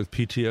helped him with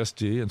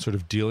PTSD and sort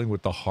of dealing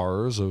with the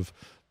horrors of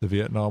the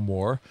Vietnam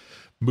War,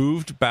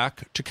 moved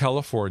back to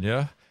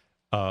California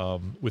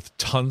with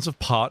tons of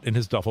pot in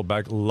his duffel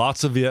bag.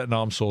 Lots of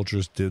Vietnam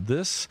soldiers did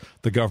this.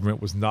 The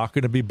government was not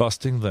going to be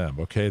busting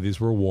them, okay? These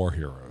were war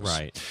heroes.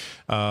 Right.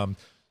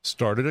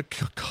 Started a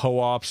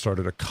co-op,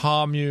 started a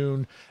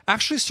commune,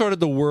 actually started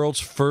the world's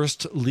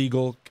first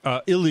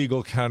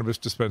illegal cannabis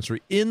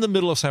dispensary in the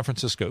middle of San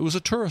Francisco. It was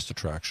a tourist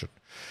attraction.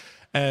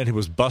 And he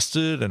was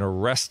busted and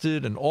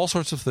arrested and all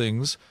sorts of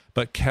things,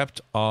 but kept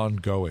on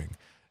going.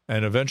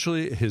 And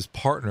eventually his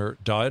partner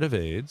died of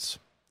AIDS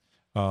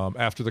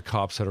after the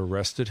cops had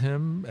arrested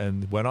him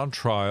and went on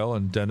trial.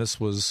 And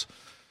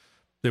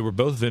they were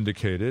both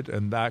vindicated.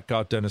 And that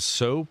got Dennis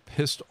so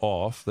pissed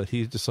off that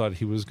he decided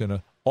he was going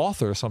to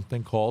author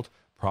something called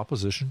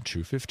Proposition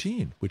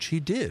 215, which he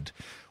did,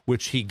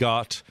 which he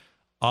got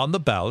on the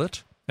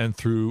ballot. And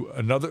through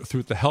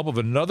the help of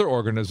another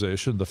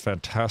organization, the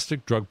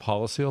Fantastic Drug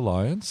Policy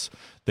Alliance,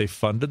 they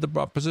funded the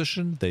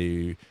proposition.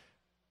 They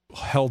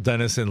held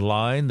Dennis in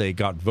line. They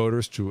got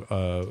voters to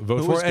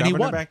vote for it, and he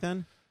won. Back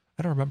then?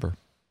 I don't remember.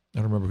 I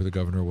don't remember who the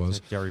governor was.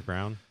 Jerry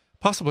Brown?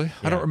 Possibly. Yeah.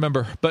 I don't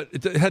remember. But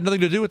it had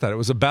nothing to do with that. It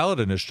was a ballot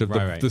initiative.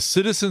 Right. The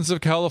citizens of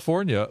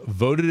California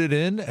voted it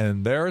in,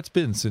 and there it's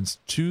been since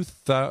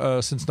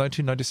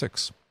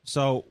 1996.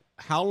 So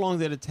how long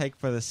did it take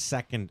for the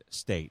second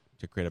state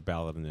to create a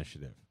ballot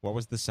initiative? What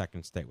was the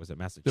second state? Was it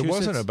Massachusetts? It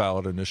wasn't a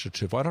ballot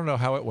initiative. I don't know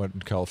how it went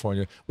in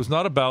California. It was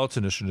not a ballot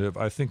initiative.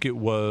 I think it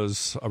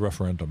was a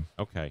referendum.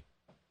 Okay.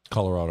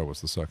 Colorado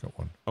was the second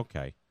one.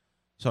 Okay.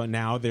 So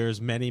now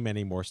there's many,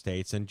 many more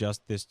states, and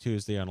just this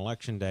Tuesday on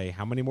Election Day,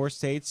 how many more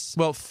states?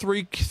 Well,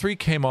 four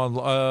came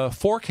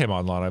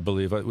online, I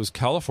believe. It was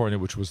California,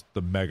 which was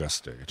the mega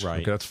state.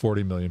 Right. Okay, that's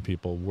 40 million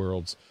people,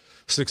 world's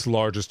sixth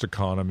largest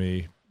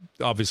economy,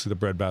 obviously the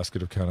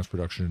breadbasket of cannabis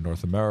production in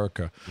North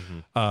America.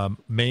 Mm-hmm.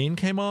 Maine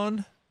came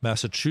on,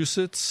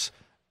 Massachusetts,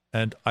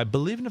 and I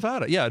believe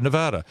Nevada. Yeah,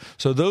 Nevada.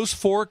 So those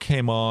four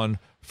came on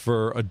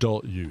for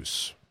adult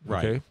use.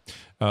 Okay?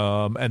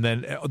 Right. And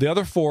then the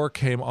other four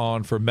came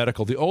on for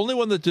medical. The only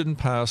one that didn't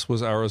pass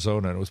was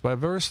Arizona, and it was by a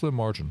very slim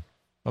margin.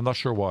 I'm not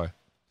sure why.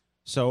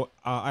 So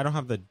I don't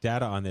have the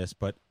data on this,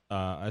 but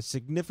a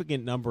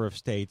significant number of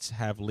states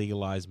have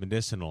legalized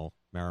medicinal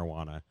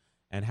marijuana.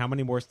 And how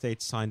many more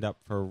states signed up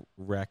for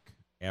rec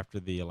after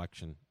the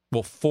election?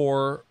 Well,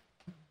 4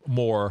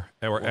 more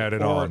were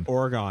added on.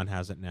 Oregon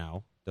has it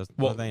now.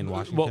 Are they in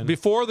Washington? Well,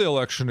 before the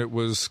election, it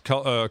was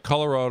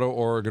Colorado,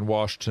 Oregon,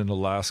 Washington,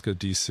 Alaska,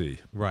 D.C.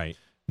 Right.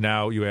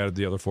 Now you added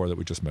the other 4 that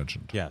we just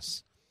mentioned.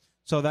 Yes.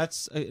 So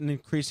that's an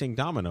increasing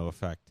domino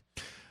effect.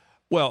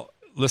 Well,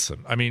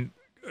 listen, I mean,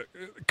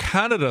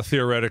 Canada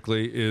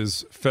theoretically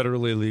is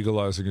federally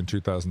legalizing in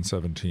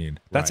 2017.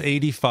 That's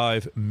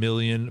 85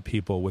 million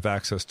people with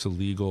access to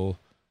legal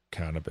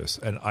cannabis,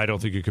 and I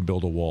don't think you can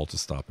build a wall to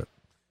stop it.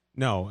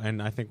 No,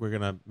 and I think we're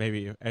going to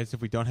maybe, as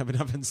if we don't have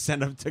enough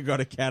incentive to go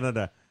to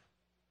Canada.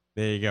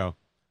 There you go.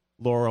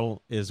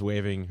 Laurel is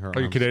waving her arms.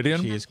 Are you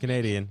Canadian? She is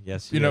Canadian,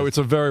 yes. You know, it's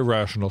a very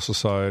rational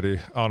society,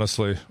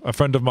 honestly. A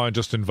friend of mine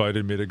just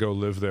invited me to go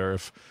live there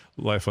if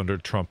life under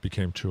Trump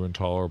became too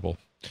intolerable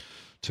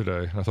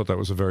today. I thought that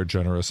was a very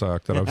generous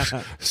act that I was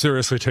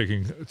seriously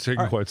taking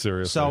quite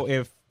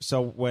seriously.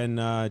 So when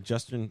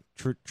Justin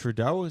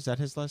Trudeau, is that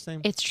his last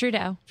name? It's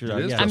Trudeau. It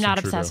is I'm not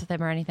Justin obsessed Trudeau. with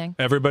him or anything.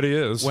 Everybody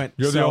is.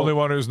 You're the only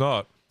one who's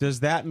not.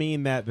 Does that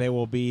mean that they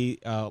will be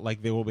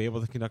they will be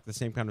able to conduct the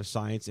same kind of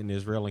science in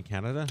Israel and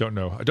Canada? Don't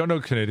know. I don't know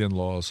Canadian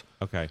laws.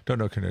 Okay. Don't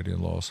know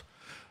Canadian laws.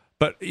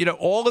 But, you know,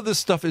 all of this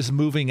stuff is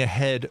moving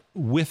ahead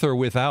with or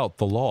without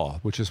the law,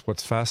 which is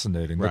what's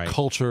fascinating. Right. The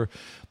culture,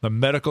 the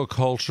medical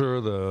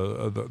culture,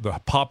 the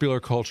popular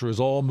culture is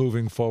all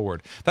moving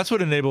forward. That's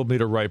what enabled me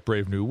to write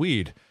Brave New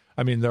Weed.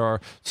 I mean, there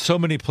are so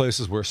many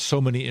places where so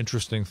many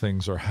interesting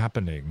things are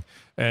happening.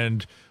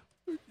 And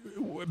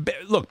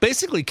look,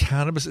 basically,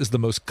 cannabis is the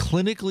most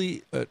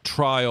clinically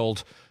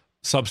trialed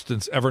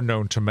substance ever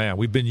known to man.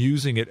 We've been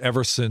using it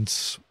ever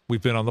since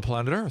we've been on the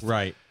planet Earth.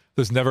 Right.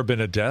 There's never been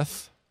a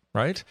death.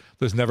 Right?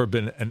 There's never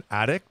been an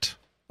addict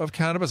of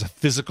cannabis, a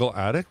physical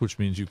addict, which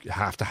means you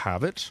have to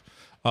have it.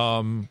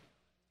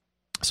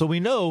 So we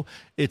know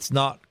it's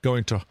not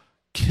going to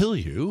kill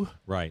you.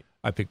 Right.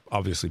 I think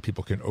obviously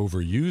people can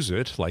overuse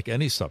it like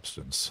any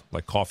substance,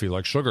 like coffee,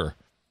 like sugar.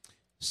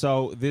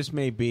 So this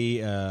may be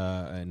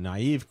a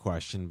naive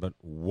question, but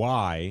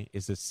why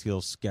is it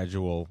still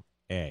Schedule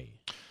A?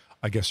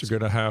 I guess you're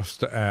going to have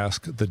to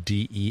ask the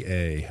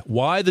DEA.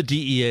 Why the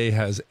DEA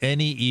has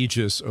any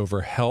aegis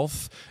over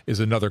health is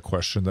another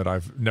question that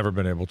I've never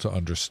been able to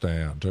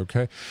understand,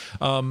 okay?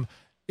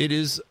 It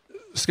is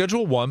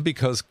Schedule 1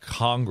 because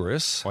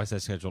Congress... Why is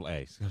that Schedule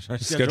A?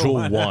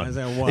 Schedule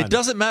 1. It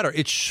doesn't matter.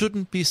 It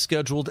shouldn't be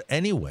scheduled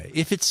anyway.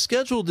 If it's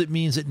scheduled, it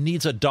means it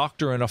needs a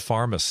doctor and a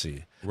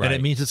pharmacy. Right. And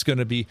it means it's going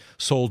to be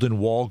sold in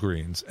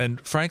Walgreens. And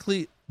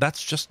frankly,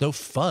 that's just no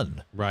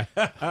fun. Right.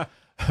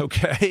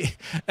 Okay,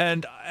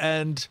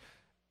 and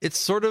it's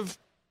sort of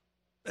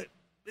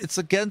it's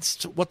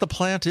against what the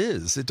plant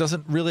is. It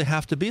doesn't really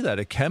have to be that.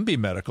 It can be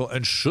medical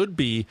and should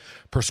be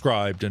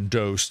prescribed and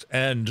dosed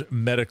and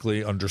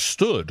medically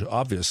understood,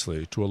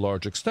 obviously, to a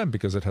large extent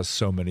because it has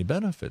so many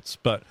benefits.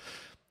 But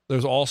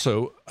there's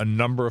also a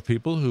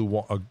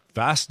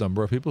vast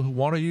number of people who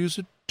want to use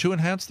it to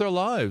enhance their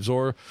lives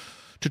or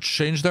to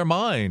change their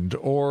mind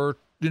or,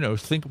 you know,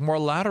 think more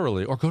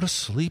laterally or go to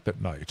sleep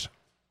at night.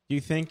 Do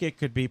you think it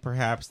could be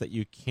perhaps that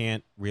you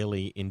can't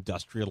really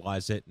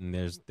industrialize it and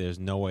there's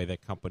no way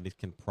that companies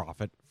can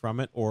profit from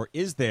it? Or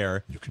is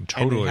there? You can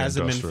totally and it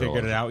hasn't been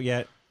figured out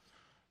yet?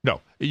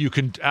 No, you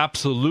can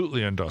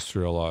absolutely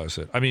industrialize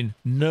it. I mean,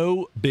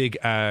 no big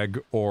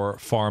ag or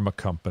pharma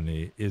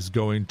company is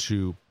going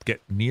to get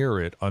near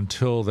it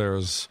until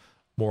there's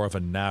more of a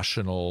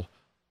national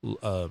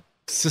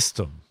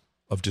system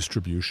of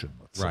distribution,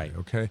 let's say,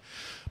 okay?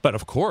 But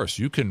of course,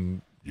 you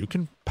can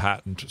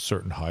patent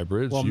certain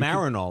hybrids. Well,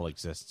 Marinol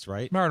exists,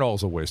 right? Marinol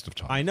is a waste of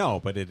time. I know,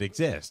 but it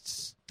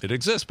exists. It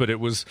exists, but it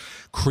was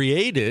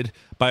created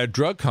by a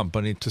drug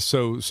company to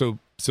so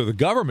the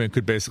government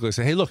could basically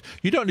say, hey, look,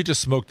 you don't need to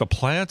smoke the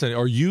plant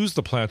or use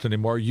the plant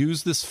anymore.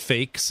 Use this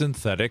fake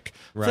synthetic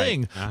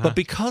thing. But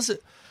because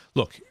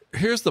look,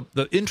 here's the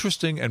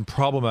interesting and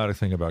problematic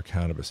thing about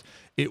cannabis.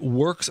 It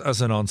works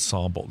as an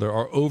ensemble. There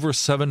are over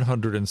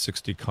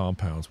 760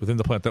 compounds within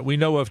the plant that we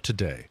know of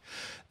today.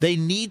 They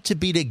need to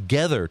be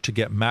together to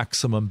get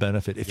maximum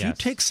benefit. If you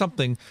take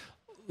something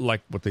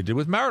like what they did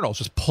with Marinol,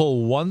 just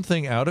pull one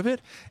thing out of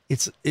it,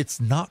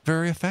 it's not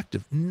very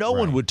effective. No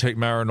one would take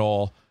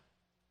Marinol.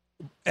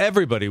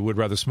 Everybody would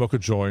rather smoke a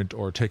joint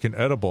or take an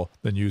edible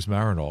than use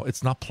Marinol.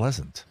 It's not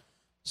pleasant.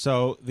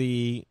 So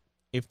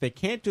if they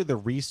can't do the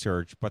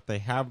research, but they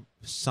have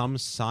some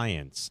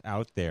science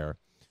out there,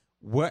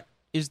 what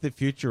is the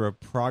future of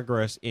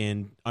progress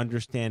in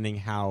understanding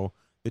how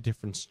the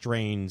different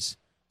strains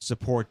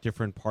support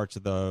different parts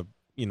of the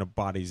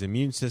body's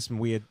immune system?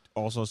 We had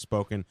also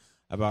spoken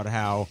about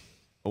how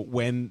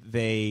when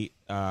they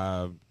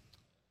in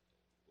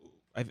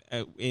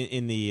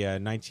the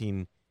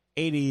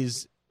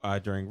 1980s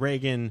during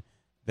Reagan,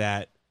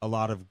 that a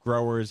lot of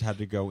growers had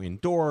to go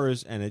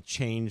indoors, and it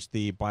changed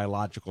the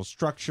biological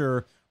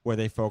structure where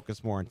they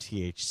focused more on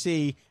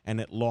THC, and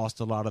it lost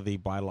a lot of the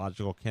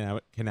biological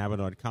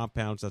cannabinoid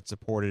compounds that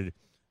supported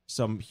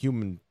some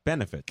human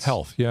benefits.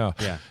 Health, yeah.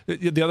 Yeah.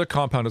 The other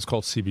compound is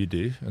called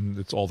CBD, and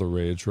it's all the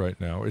rage right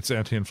now. It's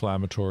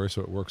anti-inflammatory,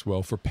 so it works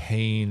well for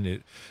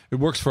pain. It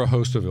works for a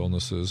host of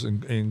illnesses,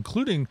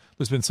 including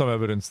there's been some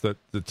evidence that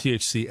the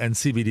THC and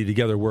CBD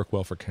together work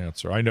well for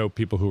cancer. I know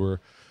people who are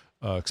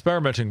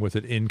experimenting with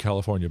it in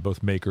California,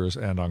 both makers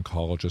and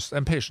oncologists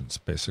and patients,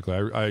 basically.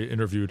 I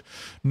interviewed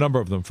a number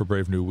of them for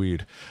Brave New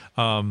Weed.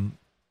 And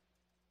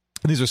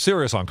these are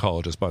serious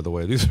oncologists, by the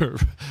way. These are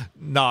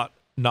not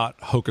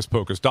hocus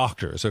pocus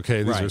doctors,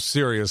 okay? These are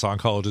serious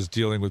oncologists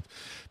dealing with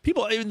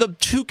people. I mean, the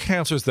two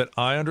cancers that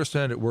I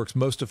understand it works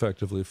most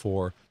effectively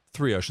for,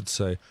 three, I should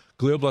say,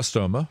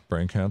 glioblastoma,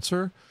 brain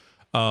cancer,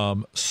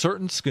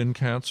 certain skin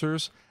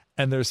cancers,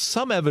 and there's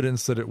some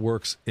evidence that it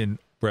works in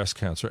breast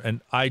cancer.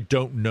 And I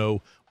don't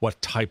know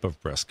what type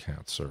of breast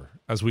cancer.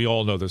 As we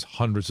all know, there's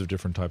hundreds of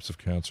different types of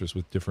cancers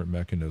with different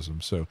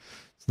mechanisms. So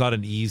it's not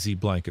an easy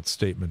blanket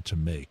statement to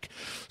make.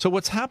 So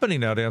what's happening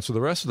now, to answer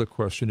the rest of the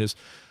question, is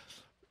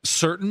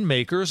certain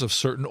makers of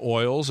certain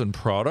oils and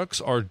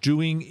products are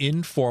doing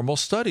informal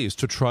studies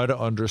to try to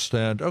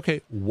understand,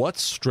 okay, what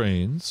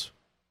strains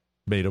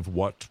made of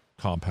what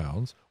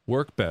compounds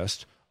work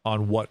best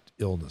on what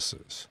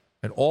illnesses.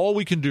 And all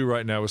we can do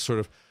right now is sort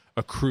of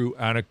accrue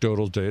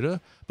anecdotal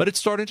data, but it's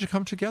starting to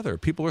come together.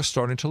 People are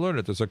starting to learn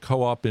it. There's a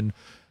co-op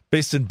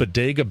based in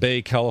Bodega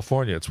Bay,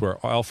 California. It's where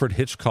Alfred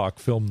Hitchcock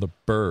filmed The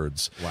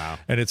Birds. Wow.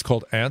 And it's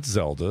called Aunt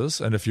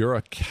Zelda's. And if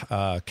you're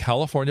a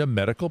California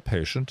medical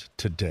patient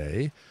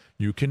today,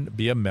 you can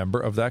be a member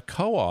of that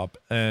co-op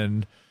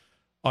and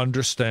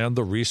understand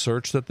the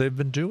research that they've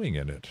been doing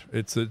in it.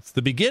 It's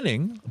the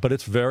beginning, but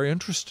it's very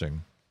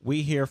interesting.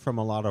 We hear from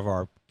a lot of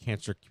our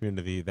cancer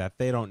community that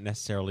they don't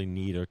necessarily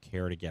need or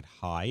care to get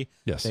high.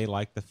 Yes. They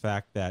like the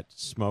fact that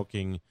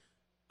smoking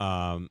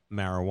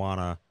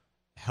marijuana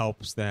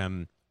helps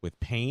them with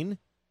pain.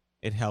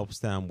 It helps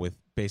them with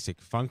basic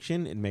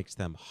function. It makes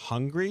them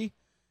hungry,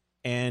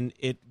 and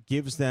it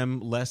gives them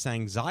less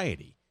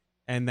anxiety.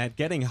 And that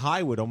getting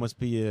high would almost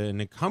be an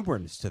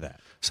encumbrance to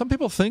that. Some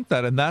people think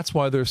that, and that's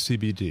why there's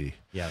CBD.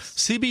 Yes.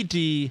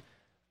 CBD,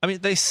 I mean,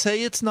 they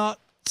say it's not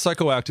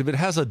psychoactive. It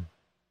has a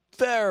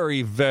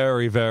very,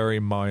 very, very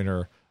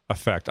minor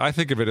effect. I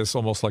think of it as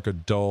almost like a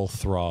dull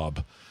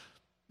throb.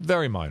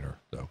 Very minor,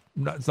 though.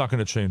 It's not going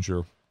to change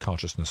your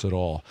consciousness at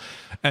all.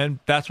 And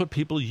that's what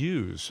people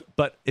use.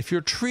 But if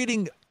you're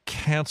treating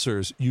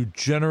cancers, you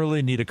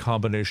generally need a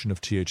combination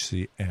of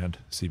THC and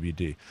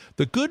CBD.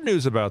 The good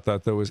news about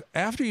that, though, is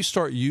after you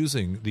start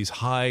using these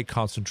high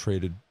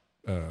concentrated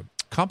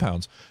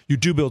compounds, you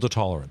do build a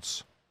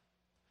tolerance.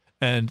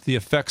 And the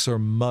effects are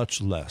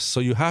much less. So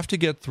you have to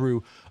get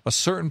through a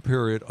certain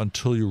period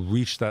until you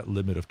reach that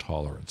limit of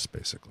tolerance,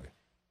 basically.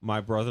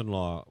 My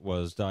brother-in-law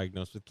was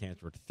diagnosed with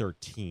cancer at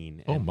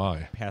 13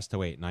 and passed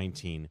away at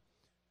 19.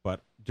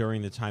 But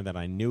during the time that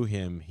I knew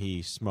him,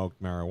 he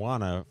smoked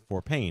marijuana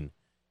for pain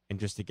and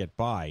just to get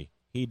by.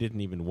 He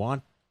didn't even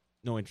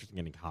no interest in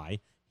getting high.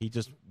 He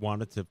just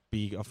wanted to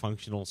be a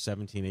functional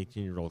 17,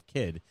 18-year-old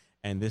kid.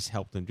 And this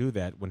helped him do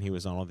that when he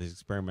was on all these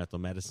experimental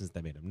medicines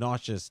that made him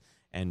nauseous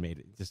and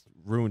just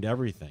ruined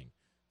everything.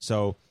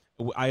 So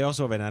I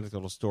also have an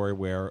anecdotal story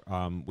where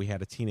we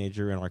had a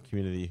teenager in our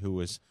community who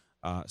was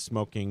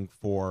smoking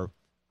for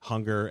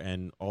hunger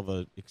and all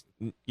the,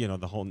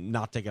 the whole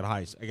not to get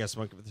high, I guess,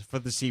 for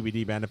the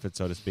CBD benefit,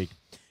 so to speak.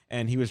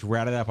 And he was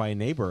ratted out by a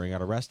neighbor and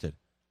got arrested.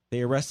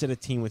 They arrested a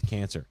teen with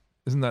cancer.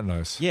 Isn't that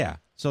nice? Yeah.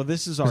 So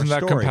this is our story.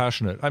 Isn't that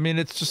compassionate? I mean,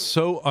 it's just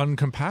so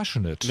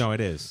uncompassionate. No,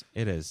 it is.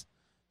 It is.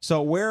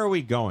 So where are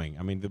we going?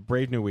 I mean, the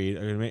Brave New Weed,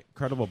 an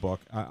incredible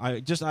book.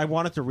 I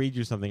wanted to read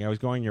you something. I was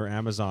going to your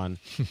Amazon.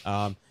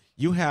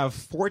 You have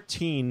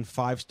 14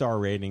 5-star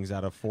ratings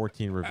out of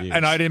 14 reviews.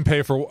 And I didn't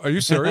pay for... Are you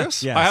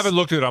serious? Yes. I haven't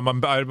looked at them.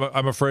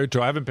 I'm afraid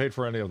to. I haven't paid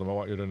for any of them. I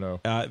want you to know.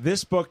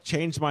 This book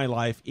changed my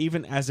life,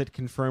 even as it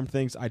confirmed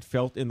things I'd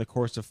felt in the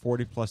course of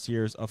 40-plus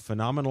years of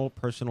phenomenal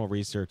personal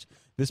research.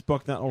 This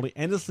book not only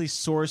endlessly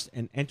sourced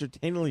and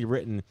entertainingly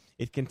written,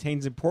 it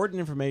contains important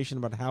information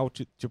about how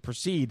to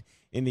proceed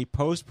in the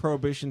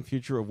post-prohibition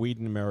future of weed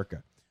in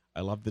America. I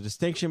love the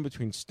distinction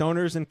between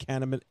stoners and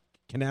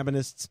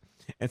cannabinists,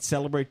 and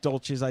celebrate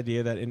Dolce's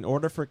idea that in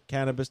order for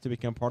cannabis to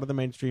become part of the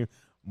mainstream,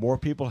 more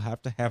people have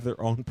to have their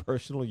own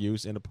personal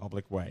use in a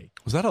public way.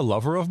 Was that a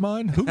lover of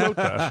mine? Who wrote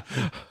that?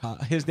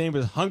 His name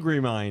is Hungry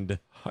Mind.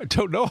 I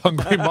don't know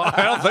Hungry Mind.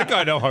 I don't think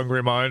I know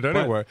Hungry Mind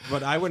anyway.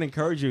 But I would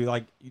encourage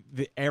you,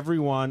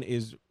 everyone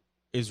is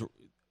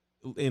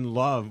in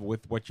love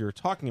with what you're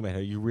talking about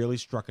here. You really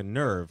struck a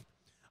nerve.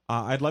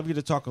 I'd love you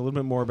to talk a little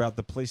bit more about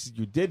the places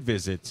you did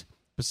visit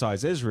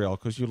besides Israel,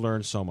 because you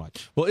learned so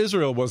much. Well,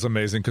 Israel was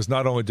amazing because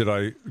not only did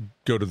I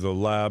go to the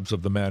labs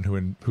of the man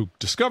who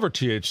discovered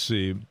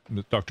THC,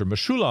 Dr.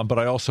 Meshulam, but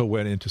I also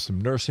went into some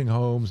nursing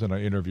homes and I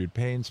interviewed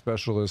pain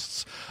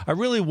specialists. I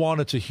really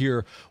wanted to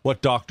hear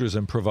what doctors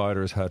and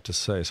providers had to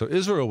say. So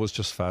Israel was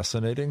just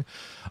fascinating.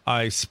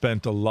 I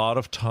spent a lot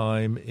of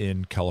time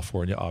in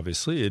California,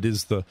 obviously. It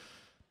is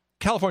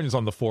California's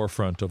on the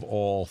forefront of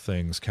all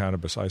things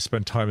cannabis. I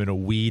spent time in a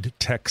weed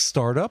tech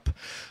startup,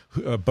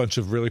 a bunch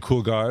of really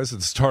cool guys.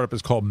 The startup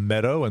is called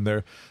Meadow, and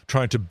they're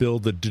trying to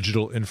build the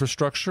digital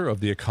infrastructure of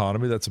the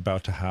economy that's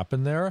about to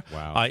happen there.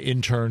 Wow. I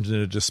interned in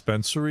a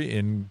dispensary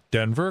in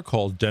Denver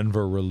called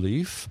Denver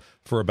Relief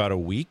for about a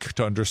week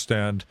to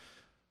understand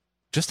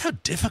just how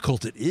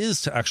difficult it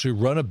is to actually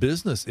run a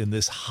business in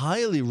this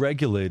highly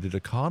regulated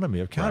economy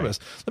of cannabis.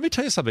 Right. Let me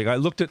tell you something. I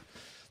looked at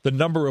the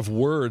number of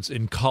words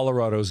in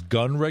Colorado's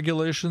gun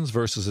regulations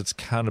versus its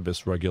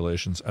cannabis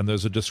regulations, and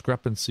there's a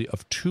discrepancy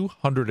of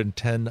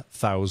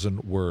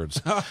 210,000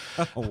 words.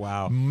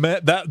 Wow.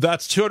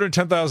 That's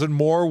 210,000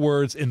 more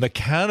words in the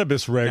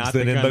cannabis regs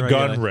than in the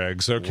gun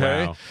regs,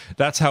 okay? Wow.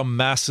 That's how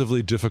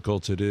massively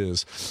difficult it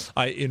is.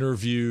 I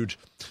interviewed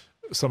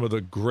some of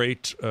the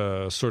great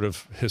sort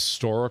of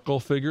historical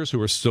figures who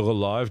are still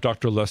alive.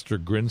 Dr. Lester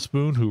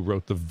Grinspoon, who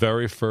wrote the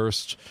very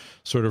first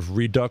sort of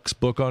redux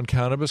book on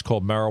cannabis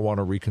called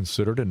Marijuana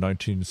Reconsidered in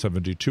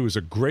 1972, is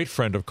a great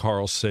friend of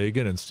Carl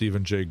Sagan and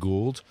Stephen Jay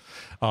Gould.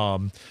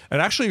 And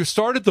actually he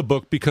started the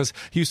book because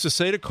he used to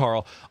say to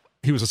Carl,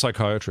 he was a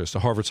psychiatrist, a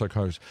Harvard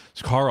psychiatrist,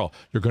 Carl,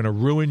 you're going to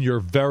ruin your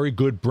very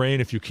good brain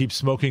if you keep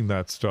smoking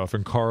that stuff.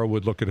 And Carl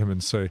would look at him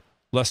and say,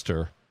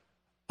 Lester,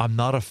 I'm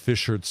not a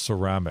fissured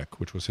ceramic,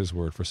 which was his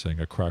word for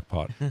saying a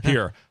crackpot.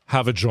 Here,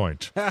 have a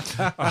joint. So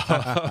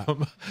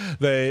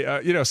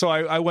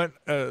I went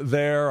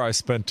there. I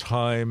spent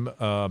time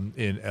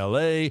in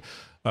L.A.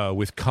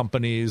 With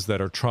companies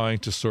that are trying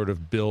to sort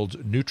of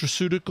build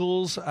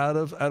nutraceuticals out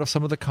of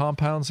some of the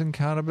compounds in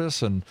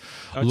cannabis and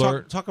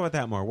talk about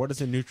that more. What is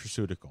a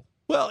nutraceutical?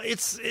 Well,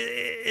 it's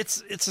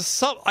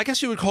I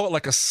guess you would call it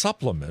like a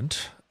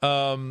supplement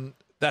that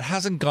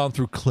hasn't gone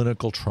through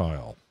clinical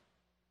trial.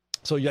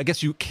 So I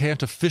guess you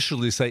can't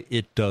officially say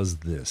it does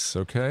this,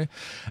 okay?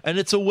 And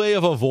it's a way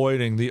of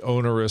avoiding the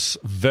onerous,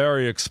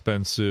 very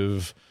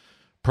expensive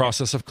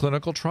process of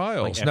clinical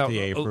trials. Like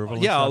FDA approval?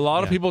 Yeah, a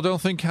lot of people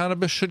don't think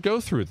cannabis should go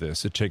through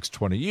this. It takes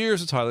 20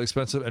 years, it's highly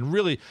expensive, and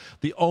really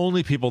the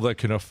only people that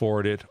can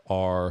afford it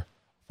are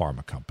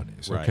pharma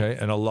companies, okay? Right.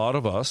 And a lot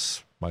of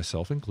us,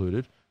 myself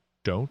included,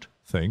 don't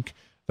think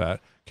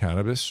that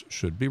cannabis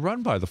should be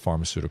run by the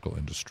pharmaceutical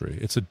industry.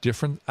 It's a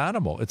different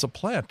animal. It's a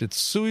plant. It's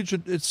sui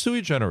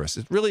generis.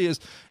 It really is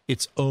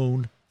its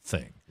own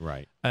thing.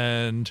 Right.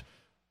 And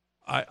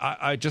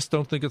I just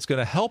don't think it's going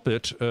to help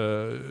it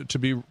to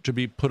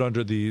be put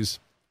under these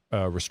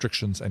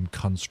restrictions and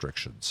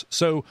constrictions.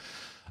 So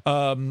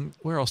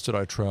where else did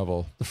I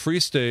travel? The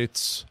Free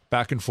States,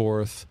 back and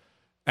forth.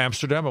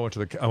 Amsterdam. I went to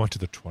the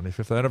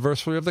 25th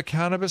anniversary of the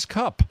Cannabis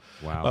Cup.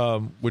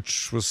 Wow.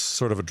 Which was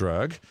sort of a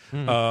drag.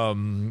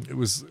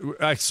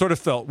 I sort of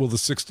felt, will the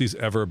 60s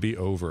ever be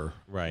over?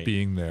 Right.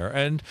 Being there.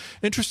 And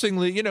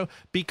interestingly,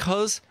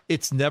 because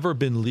it's never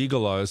been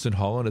legalized in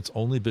Holland, it's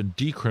only been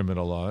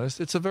decriminalized.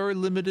 It's a very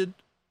limited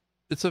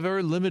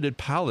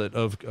palette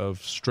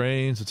of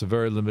strains. It's a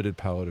very limited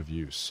palette of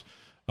use.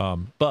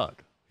 But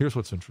here's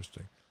what's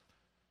interesting.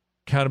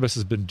 Cannabis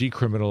has been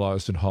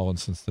decriminalized in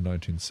Holland since the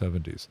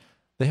 1970s.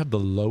 They have the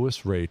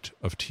lowest rate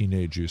of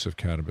teenage use of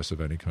cannabis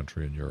of any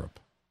country in Europe.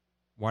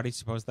 Why do you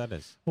suppose that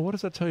is? Well, what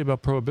does that tell you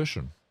about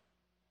prohibition?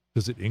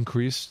 Does it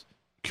increase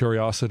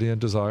curiosity and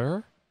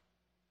desire?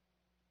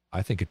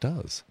 I think it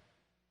does.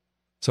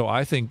 So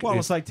I think... Well,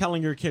 it's like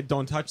telling your kid,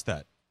 don't touch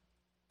that.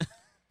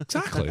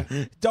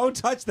 Exactly. Don't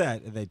touch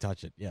that. And they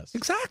touch it, yes.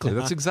 Exactly.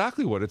 That's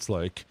exactly what it's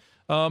like.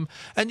 And,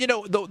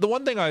 the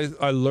one thing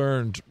I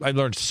learned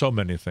so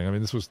many things. I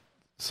mean, this was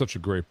such a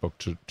great book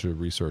to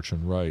research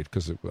and write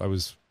because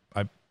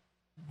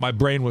my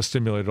brain was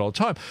stimulated all the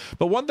time.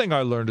 But one thing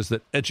I learned is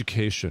that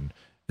education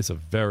is a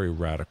very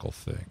radical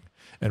thing.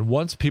 And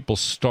once people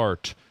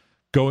start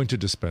going to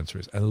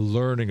dispensaries and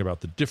learning about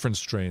the different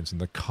strains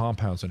and the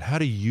compounds and how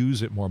to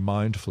use it more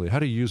mindfully, how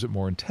to use it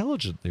more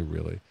intelligently,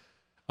 really,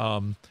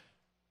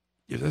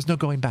 there's no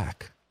going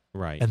back.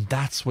 Right. And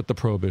that's what the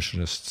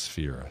prohibitionists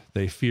fear.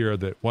 They fear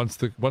that once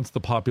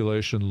the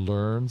population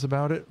learns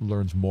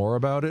more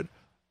about it,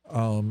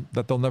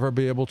 that they'll never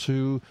be able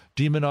to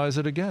demonize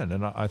it again.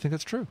 And I think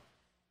that's true.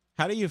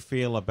 How do you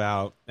feel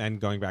about,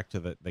 and going back to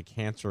the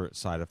cancer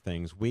side of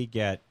things, we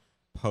get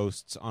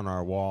posts on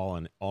our wall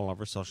and all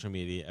over social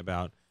media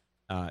about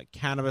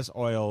cannabis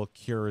oil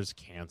cures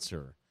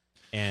cancer.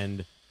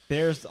 And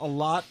there's a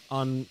lot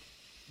more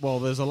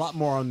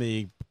on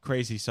the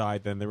crazy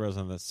side than there is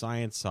on the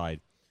science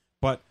side.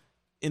 But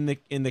in the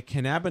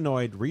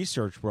cannabinoid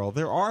research world,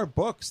 there are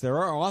books, there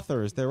are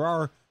authors, there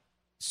are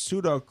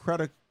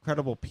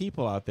credible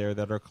people out there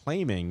that are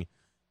claiming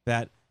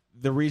that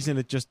the reason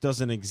it just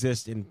doesn't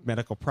exist in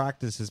medical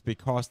practice is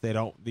because they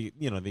don't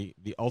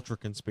the ultra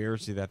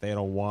conspiracy that they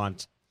don't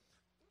want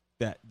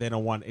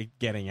it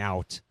getting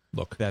out.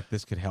 Look, that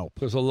this could help.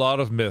 There's a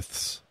lot of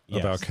myths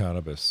about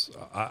cannabis.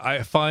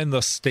 I find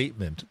the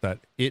statement that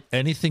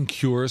anything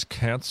cures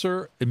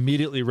cancer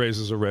immediately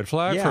raises a red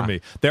flag for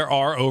me. There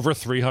are over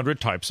 300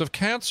 types of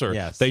cancer.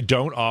 Yes. They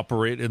don't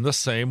operate in the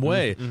same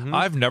way. Mm-hmm.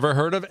 I've never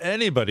heard of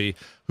anybody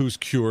who's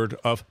cured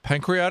of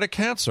pancreatic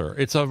cancer.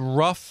 It's a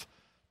rough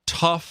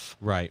tough,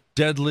 right,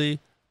 deadly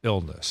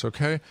illness.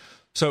 Okay,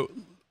 so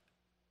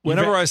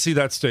whenever I see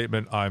that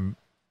statement, I'm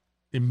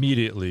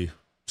immediately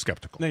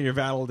skeptical. No, you're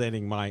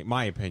validating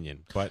my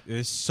opinion, but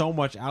there's so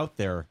much out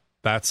there.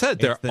 That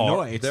said,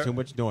 it's too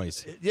much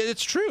noise.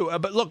 It's true,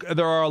 but look,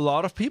 there are a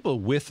lot of people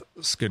with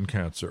skin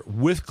cancer,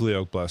 with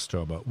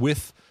glioblastoma,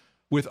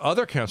 with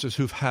other cancers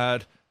who've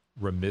had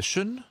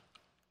remission,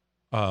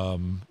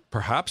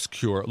 perhaps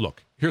cure.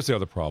 Look, here's the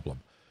other problem: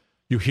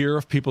 you hear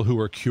of people who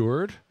are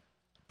cured,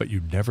 but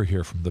you never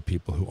hear from the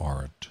people who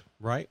aren't.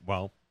 Right.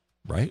 Well.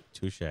 Right.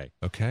 Touche.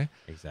 Okay.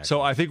 Exactly. So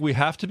I think we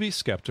have to be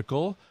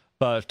skeptical,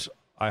 but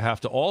I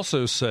have to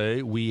also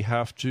say we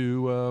have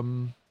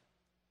to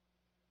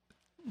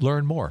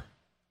learn more.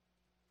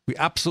 We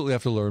absolutely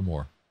have to learn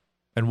more.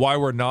 And why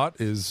we're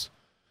not is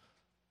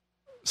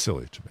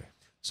silly to me.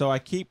 So I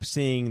keep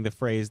seeing the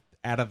phrase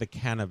 "out of the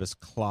cannabis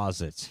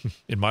closet"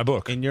 in my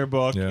book, in your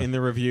book, yeah. in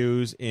the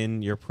reviews,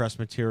 in your press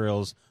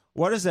materials.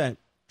 What does that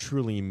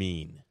truly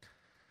mean?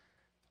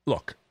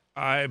 Look,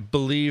 I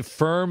believe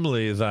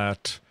firmly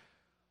that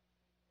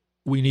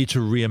we need to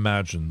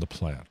reimagine the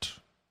plant.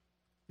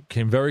 It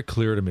became very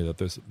clear to me that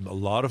there's a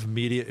lot of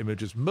media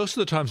images. Most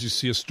of the times you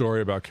see a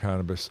story about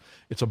cannabis,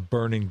 it's a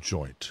burning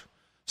joint,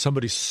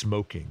 somebody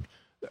smoking,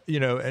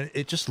 and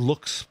it just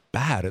looks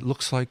bad. It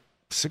looks like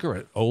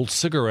old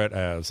cigarette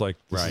ads, like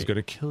this is going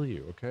to kill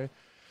you, okay?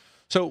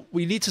 So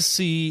we need to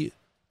see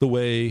the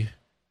way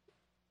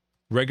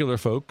regular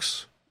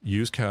folks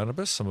use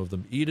cannabis. Some of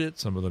them eat it.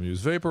 Some of them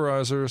use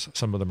vaporizers.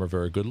 Some of them are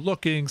very good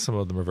looking. Some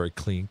of them are very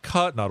clean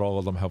cut. Not all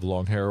of them have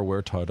long hair or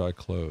wear tie-dye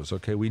clothes.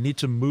 Okay, we need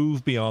to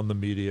move beyond the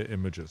media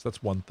images.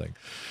 That's one thing.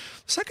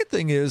 The second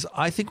thing is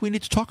I think we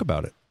need to talk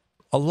about it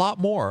a lot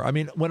more. I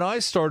mean, when I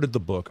started the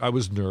book, I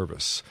was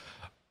nervous.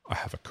 I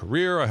have a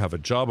career. I have a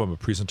job. I'm a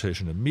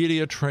presentation and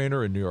media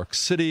trainer in New York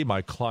City.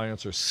 My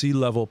clients are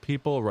C-level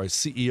people, right?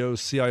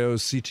 CEOs,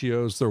 CIOs,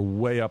 CTOs. They're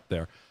way up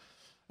there.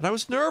 And I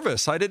was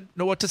nervous. I didn't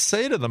know what to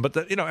say to them. But,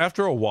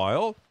 after a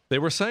while, they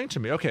were saying to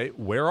me, okay,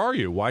 where are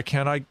you? Why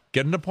can't I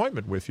get an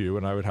appointment with you?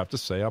 And I would have to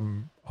say,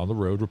 I'm on the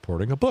road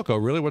reporting a book. Oh,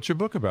 really? What's your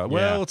book about? Yeah.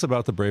 Well, it's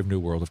about the brave new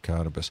world of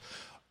cannabis.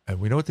 And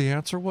we know what the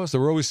answer was? There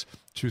were always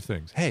two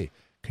things. Hey,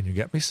 can you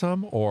get me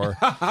some? Or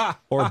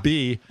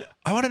B,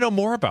 I want to know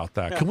more about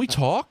that. Can we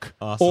talk?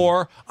 Awesome.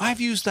 Or I've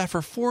used that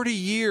for 40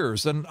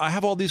 years and I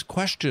have all these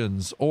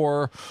questions.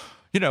 Or,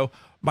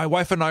 my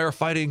wife and I are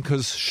fighting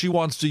because she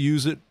wants to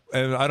use it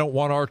and I don't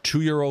want our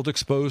 2-year-old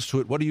exposed to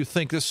it. What do you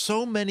think? There's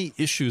so many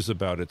issues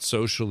about it,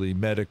 socially,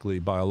 medically,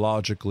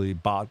 biologically,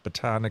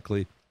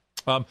 botanically.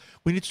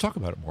 We need to talk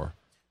about it more.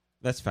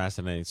 That's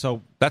fascinating.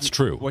 So that's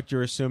true. What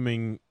you're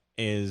assuming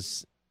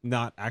is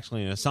not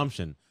actually an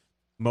assumption.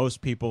 Most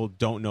people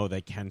don't know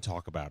they can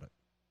talk about it.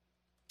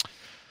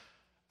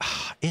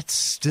 It's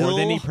still... Or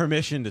they need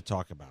permission to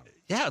talk about it.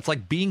 Yeah, it's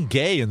like being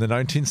gay in the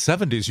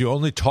 1970s. You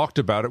only talked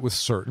about it with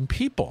certain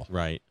people.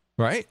 Right.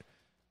 Right?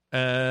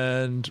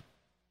 And...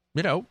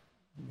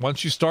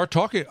 once you start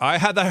talking, I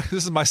had that.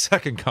 This is my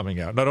second coming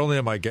out. Not only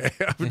am I gay,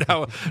 I'm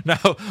now,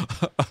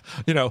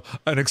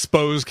 an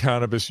exposed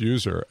cannabis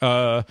user.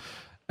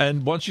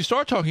 And once you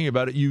start talking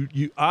about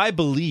it, I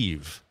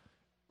believe,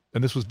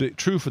 and this was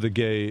true for the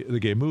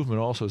gay movement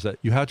also, is that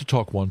you had to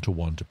talk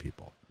one-to-one to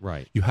people.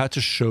 Right. You had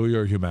to show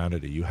your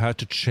humanity. You had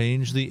to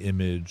change the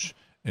image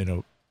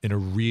in a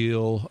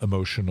real,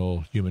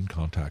 emotional, human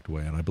contact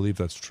way. And I believe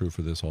that's true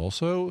for this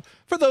also.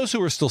 For those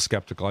who are still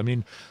skeptical, I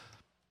mean,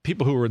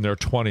 people who are in their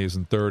 20s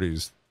and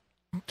 30s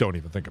don't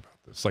even think about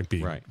this.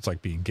 It's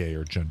like being gay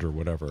or gender,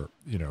 whatever.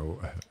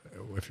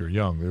 If you're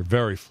young, they're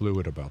very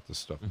fluid about this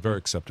stuff, very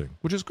accepting,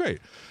 which is great.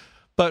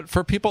 But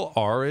for people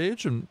our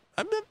age, and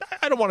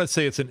I don't want to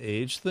say it's an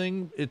age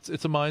thing. It's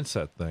a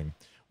mindset thing.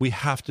 We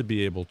have to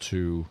be able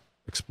to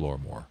explore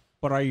more.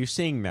 But are you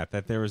seeing that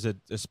there is a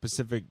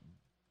specific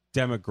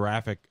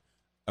demographic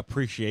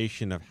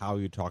appreciation of how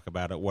you talk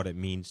about it, what it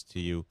means to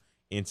you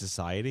in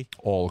society?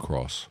 All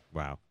across.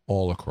 Wow.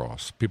 All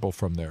across. People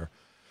from there.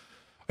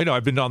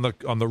 I've been on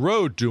the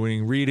road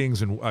doing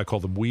readings, and I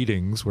call them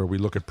weedings, where we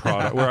look at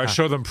product, where I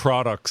show them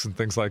products and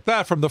things like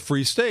that from the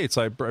free states.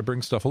 I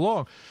bring stuff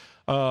along.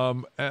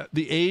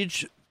 The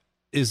age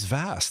is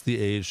vast.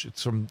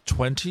 It's from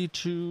 20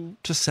 to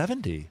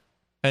 70.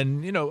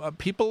 And,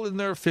 people in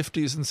their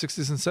 50s and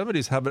 60s and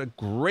 70s have a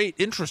great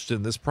interest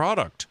in this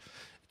product.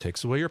 It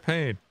takes away your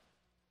pain.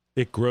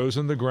 It grows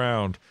in the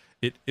ground.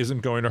 It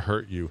isn't going to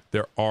hurt you.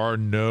 There are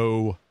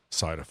no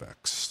side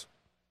effects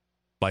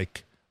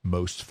like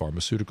most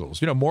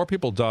pharmaceuticals. More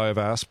people die of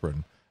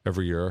aspirin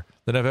every year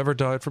than have ever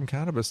died from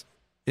cannabis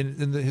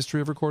in the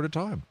history of recorded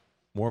time.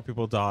 More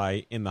people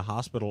die in the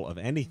hospital of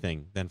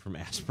anything than from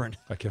aspirin.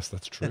 I guess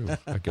that's true.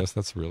 I guess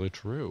that's really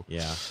true.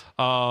 Yeah.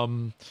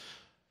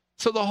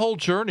 So the whole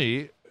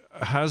journey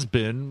has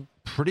been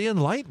pretty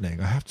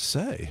enlightening, I have to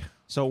say.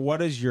 So what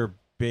is your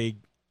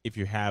if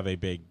you have a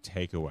big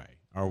takeaway?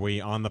 Are we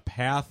on the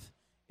path?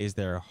 Is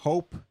there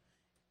hope?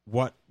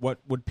 What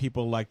would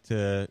people what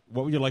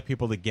would you like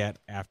people to get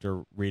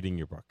after reading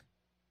your book?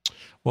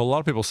 Well, a lot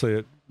of people say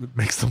it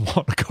makes them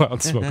want to go out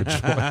and smoke a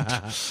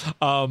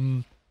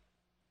joint.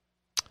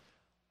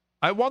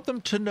 I want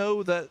them to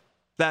know that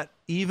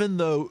even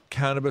though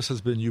cannabis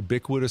has been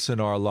ubiquitous in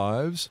our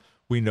lives,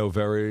 we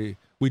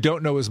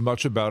don't know as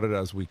much about it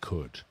as we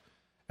could,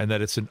 and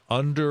that it's an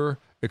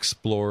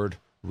underexplored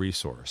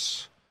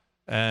resource,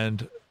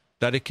 and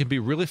that it can be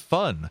really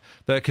fun,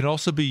 that it can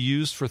also be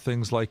used for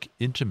things like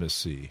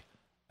intimacy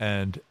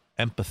and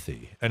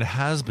empathy, and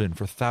has been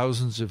for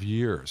thousands of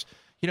years.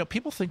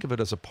 People think of it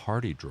as a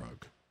party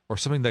drug or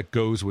something that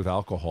goes with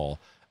alcohol.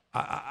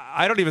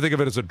 I don't even think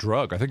of it as a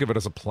drug. I think of it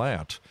as a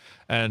plant.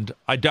 And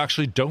I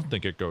actually don't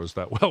think it goes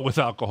that well with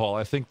alcohol.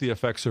 I think the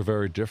effects are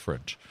very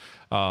different.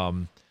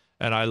 And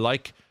I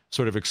like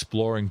sort of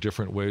exploring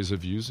different ways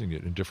of using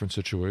it in different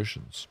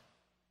situations.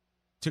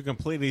 To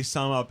completely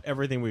sum up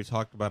everything we've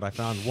talked about, I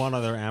found one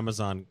other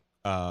Amazon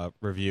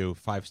review,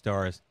 5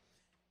 stars.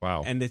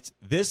 Wow. And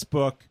this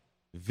book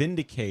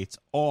vindicates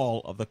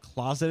all of the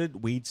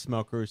closeted weed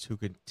smokers who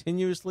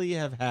continuously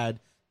have had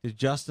to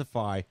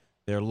justify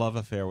their love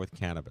affair with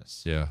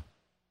cannabis. Yeah.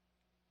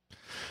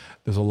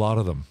 There's a lot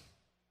of them.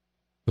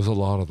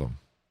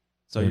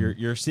 So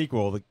your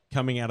sequel, the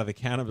Coming Out of the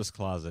Cannabis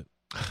Closet,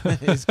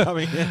 is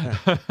coming.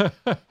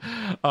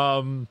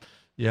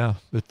 Yeah,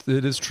 it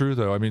is true,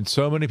 though. I mean,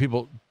 so many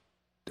people,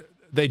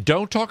 they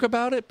don't talk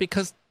about it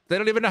because they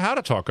don't even know how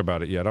to talk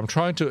about it yet. I'm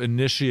trying to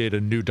initiate a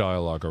new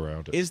dialogue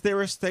around it. Is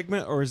there a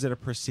stigma, or is it a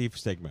perceived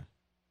stigma?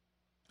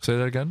 Say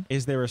that again?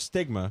 Is there a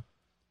stigma?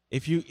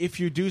 If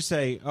you do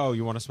say, oh,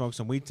 you want to smoke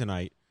some weed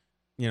tonight,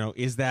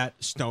 is that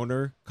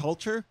stoner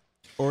culture,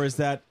 or is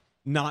that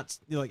not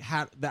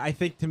I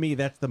think to me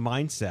that's the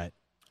mindset.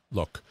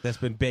 Look, that's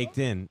been baked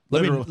in.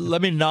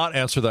 Let me not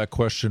answer that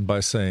question by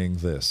saying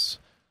this.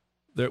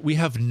 That we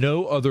have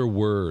no other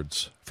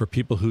words for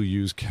people who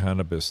use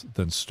cannabis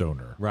than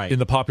stoner, right, in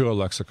the popular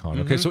lexicon.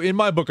 Okay, so in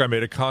my book, I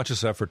made a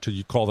conscious effort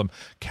to call them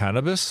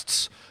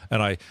cannabists,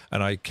 and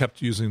I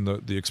kept using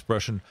the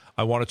expression.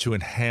 I wanted to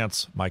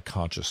enhance my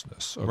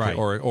consciousness, okay? Right,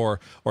 or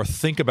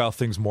think about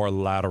things more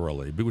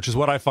laterally, which is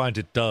what I find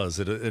it does.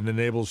 It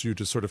enables you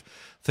to sort of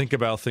think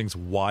about things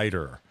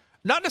wider.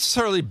 Not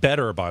necessarily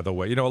better, by the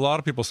way. A lot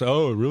of people say,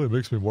 oh, it really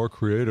makes me more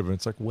creative. And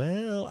it's like,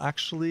 well,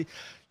 actually,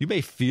 you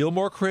may feel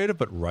more creative,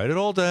 but write it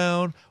all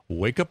down,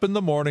 wake up in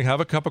the morning,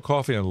 have a cup of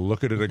coffee, and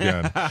look at it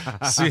again.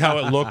 See how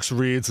it looks,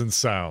 reads, and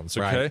sounds,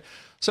 okay? Right.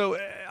 So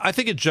I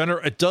think it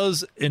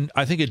does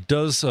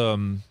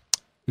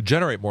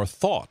generate more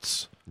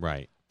thoughts.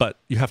 Right. But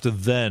you have to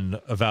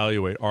then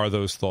evaluate, are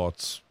those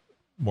thoughts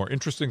more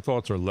interesting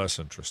thoughts or less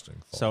interesting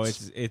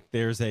thoughts? So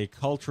there's a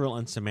cultural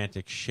and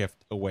semantic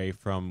shift away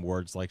from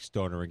words like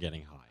stoner and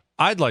getting high.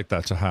 I'd like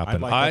that to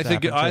happen. I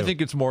think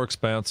it's more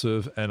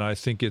expansive, and I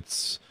think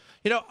it's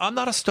I'm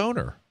not a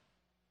stoner.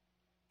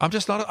 I'm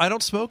just not. I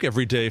don't smoke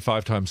every day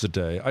 5 times a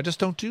day. I just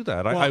don't do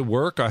that. I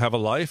work. I have a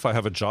life. I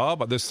have a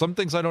job. There's some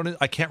things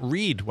I can't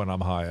read when I'm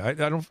high. I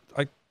don't.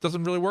 It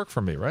doesn't really work for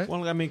me, right?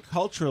 Well, I mean,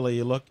 culturally,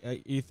 you look at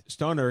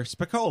stoner,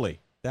 Spicoli.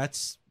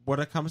 That's what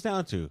it comes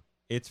down to.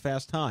 It's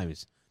Fast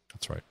Times.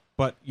 That's right.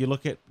 But you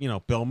look at,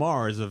 Bill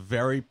Maher is a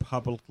very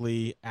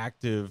publicly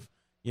active,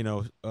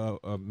 a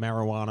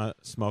marijuana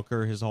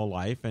smoker his whole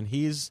life, and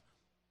he's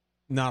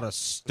not a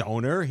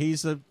stoner.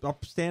 He's an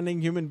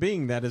upstanding human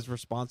being that is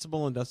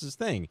responsible and does his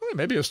thing. Well,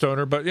 maybe a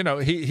stoner, but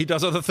he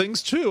does other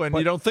things too, and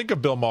you don't think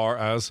of Bill Maher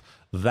as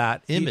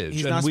that image.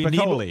 He's and not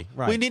Spicoli.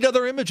 Right. We need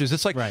other images.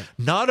 It's like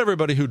not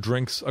everybody who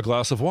drinks a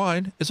glass of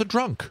wine is a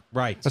drunk.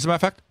 Right. As a matter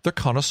of fact, they're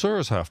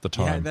connoisseurs half the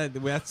time. Yeah,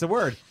 that's the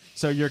word.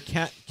 So your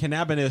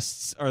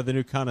cannabinists are the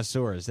new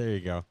connoisseurs. There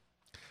you go.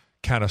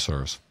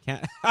 Connoisseurs.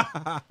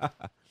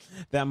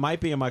 That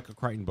might be a Michael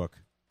Crichton book.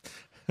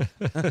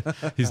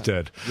 He's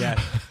dead.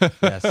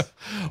 Yes.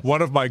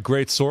 One of my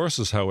great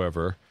sources,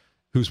 however,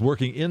 who's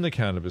working in the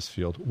cannabis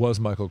field, was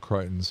Michael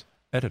Crichton's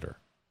editor.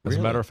 As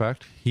a matter of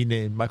fact,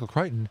 Michael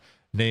Crichton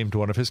named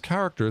one of his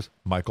characters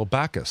Michael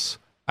Bacchus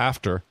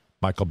after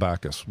Michael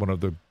Bacchus, one of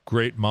the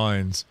great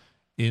minds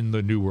in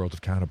the new world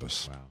of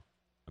cannabis. Wow.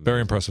 Amazing.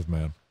 Very impressive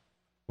man.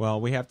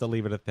 Well, we have to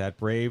leave it at that.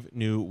 Brave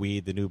New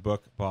Weed, the new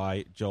book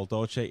by Joel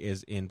Dolce,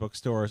 is in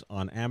bookstores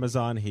on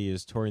Amazon. He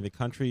is touring the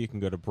country. You can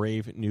go to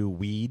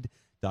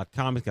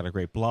bravenewweed.com. He's got a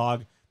great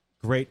blog,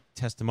 great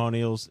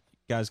testimonials.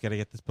 You guys got to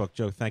get this book.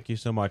 Joe, thank you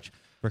so much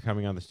for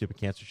coming on the Stupid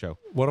Cancer Show.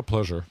 What a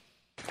pleasure.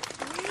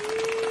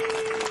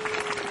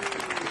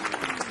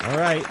 All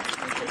right.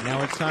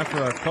 Now it's time for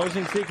our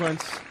closing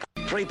sequence.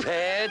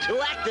 Prepare to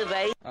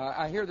activate.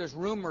 I hear there's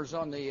rumors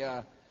on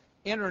the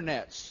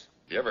internets.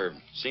 You ever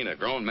seen a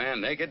grown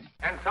man naked?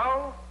 And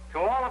so, to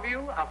all of you,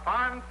 a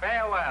fond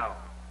farewell.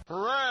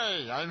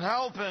 Hooray, I'm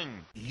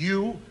helping.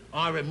 You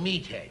are a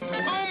meathead. Oh,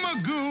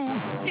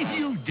 Magoo,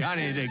 you've done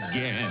it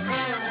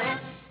again.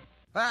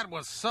 That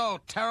was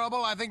so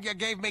terrible, I think you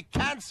gave me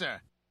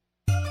cancer.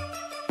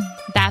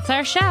 That's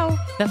our show,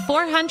 the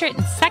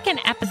 402nd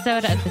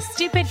episode of The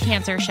Stupid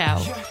Cancer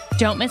Show.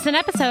 Don't miss an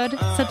episode.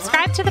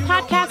 Subscribe to the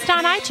podcast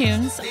on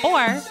iTunes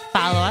or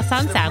follow us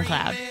on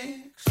SoundCloud.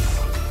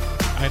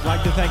 I'd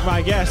like to thank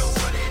my guests,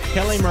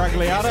 Kelly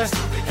Maragliata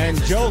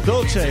and Joel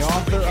Dolce,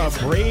 author of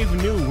Brave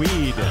New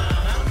Weed.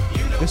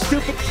 The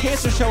Stupid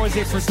Cancer Show is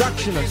a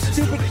production of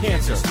Stupid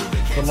Cancer,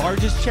 the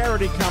largest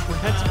charity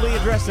comprehensively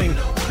addressing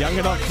young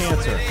adult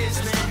cancer.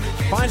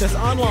 Find us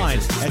online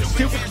at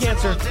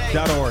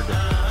stupidcancer.org.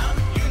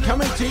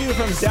 Coming to you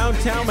from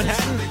downtown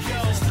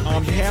Manhattan,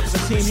 on behalf of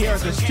the team here at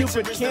the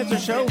Stupid Cancer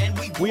Show,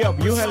 we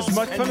hope you had as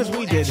much fun as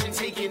we did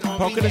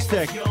poking a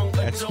stick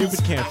at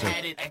Stupid Cancer.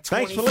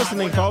 Thanks for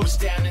listening, folks.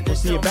 We'll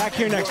see you back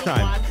here next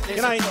time.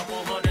 Good night.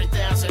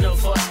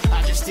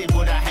 I just did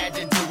what I had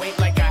to do, ain't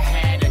like I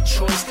had a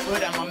choice,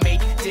 but I'm a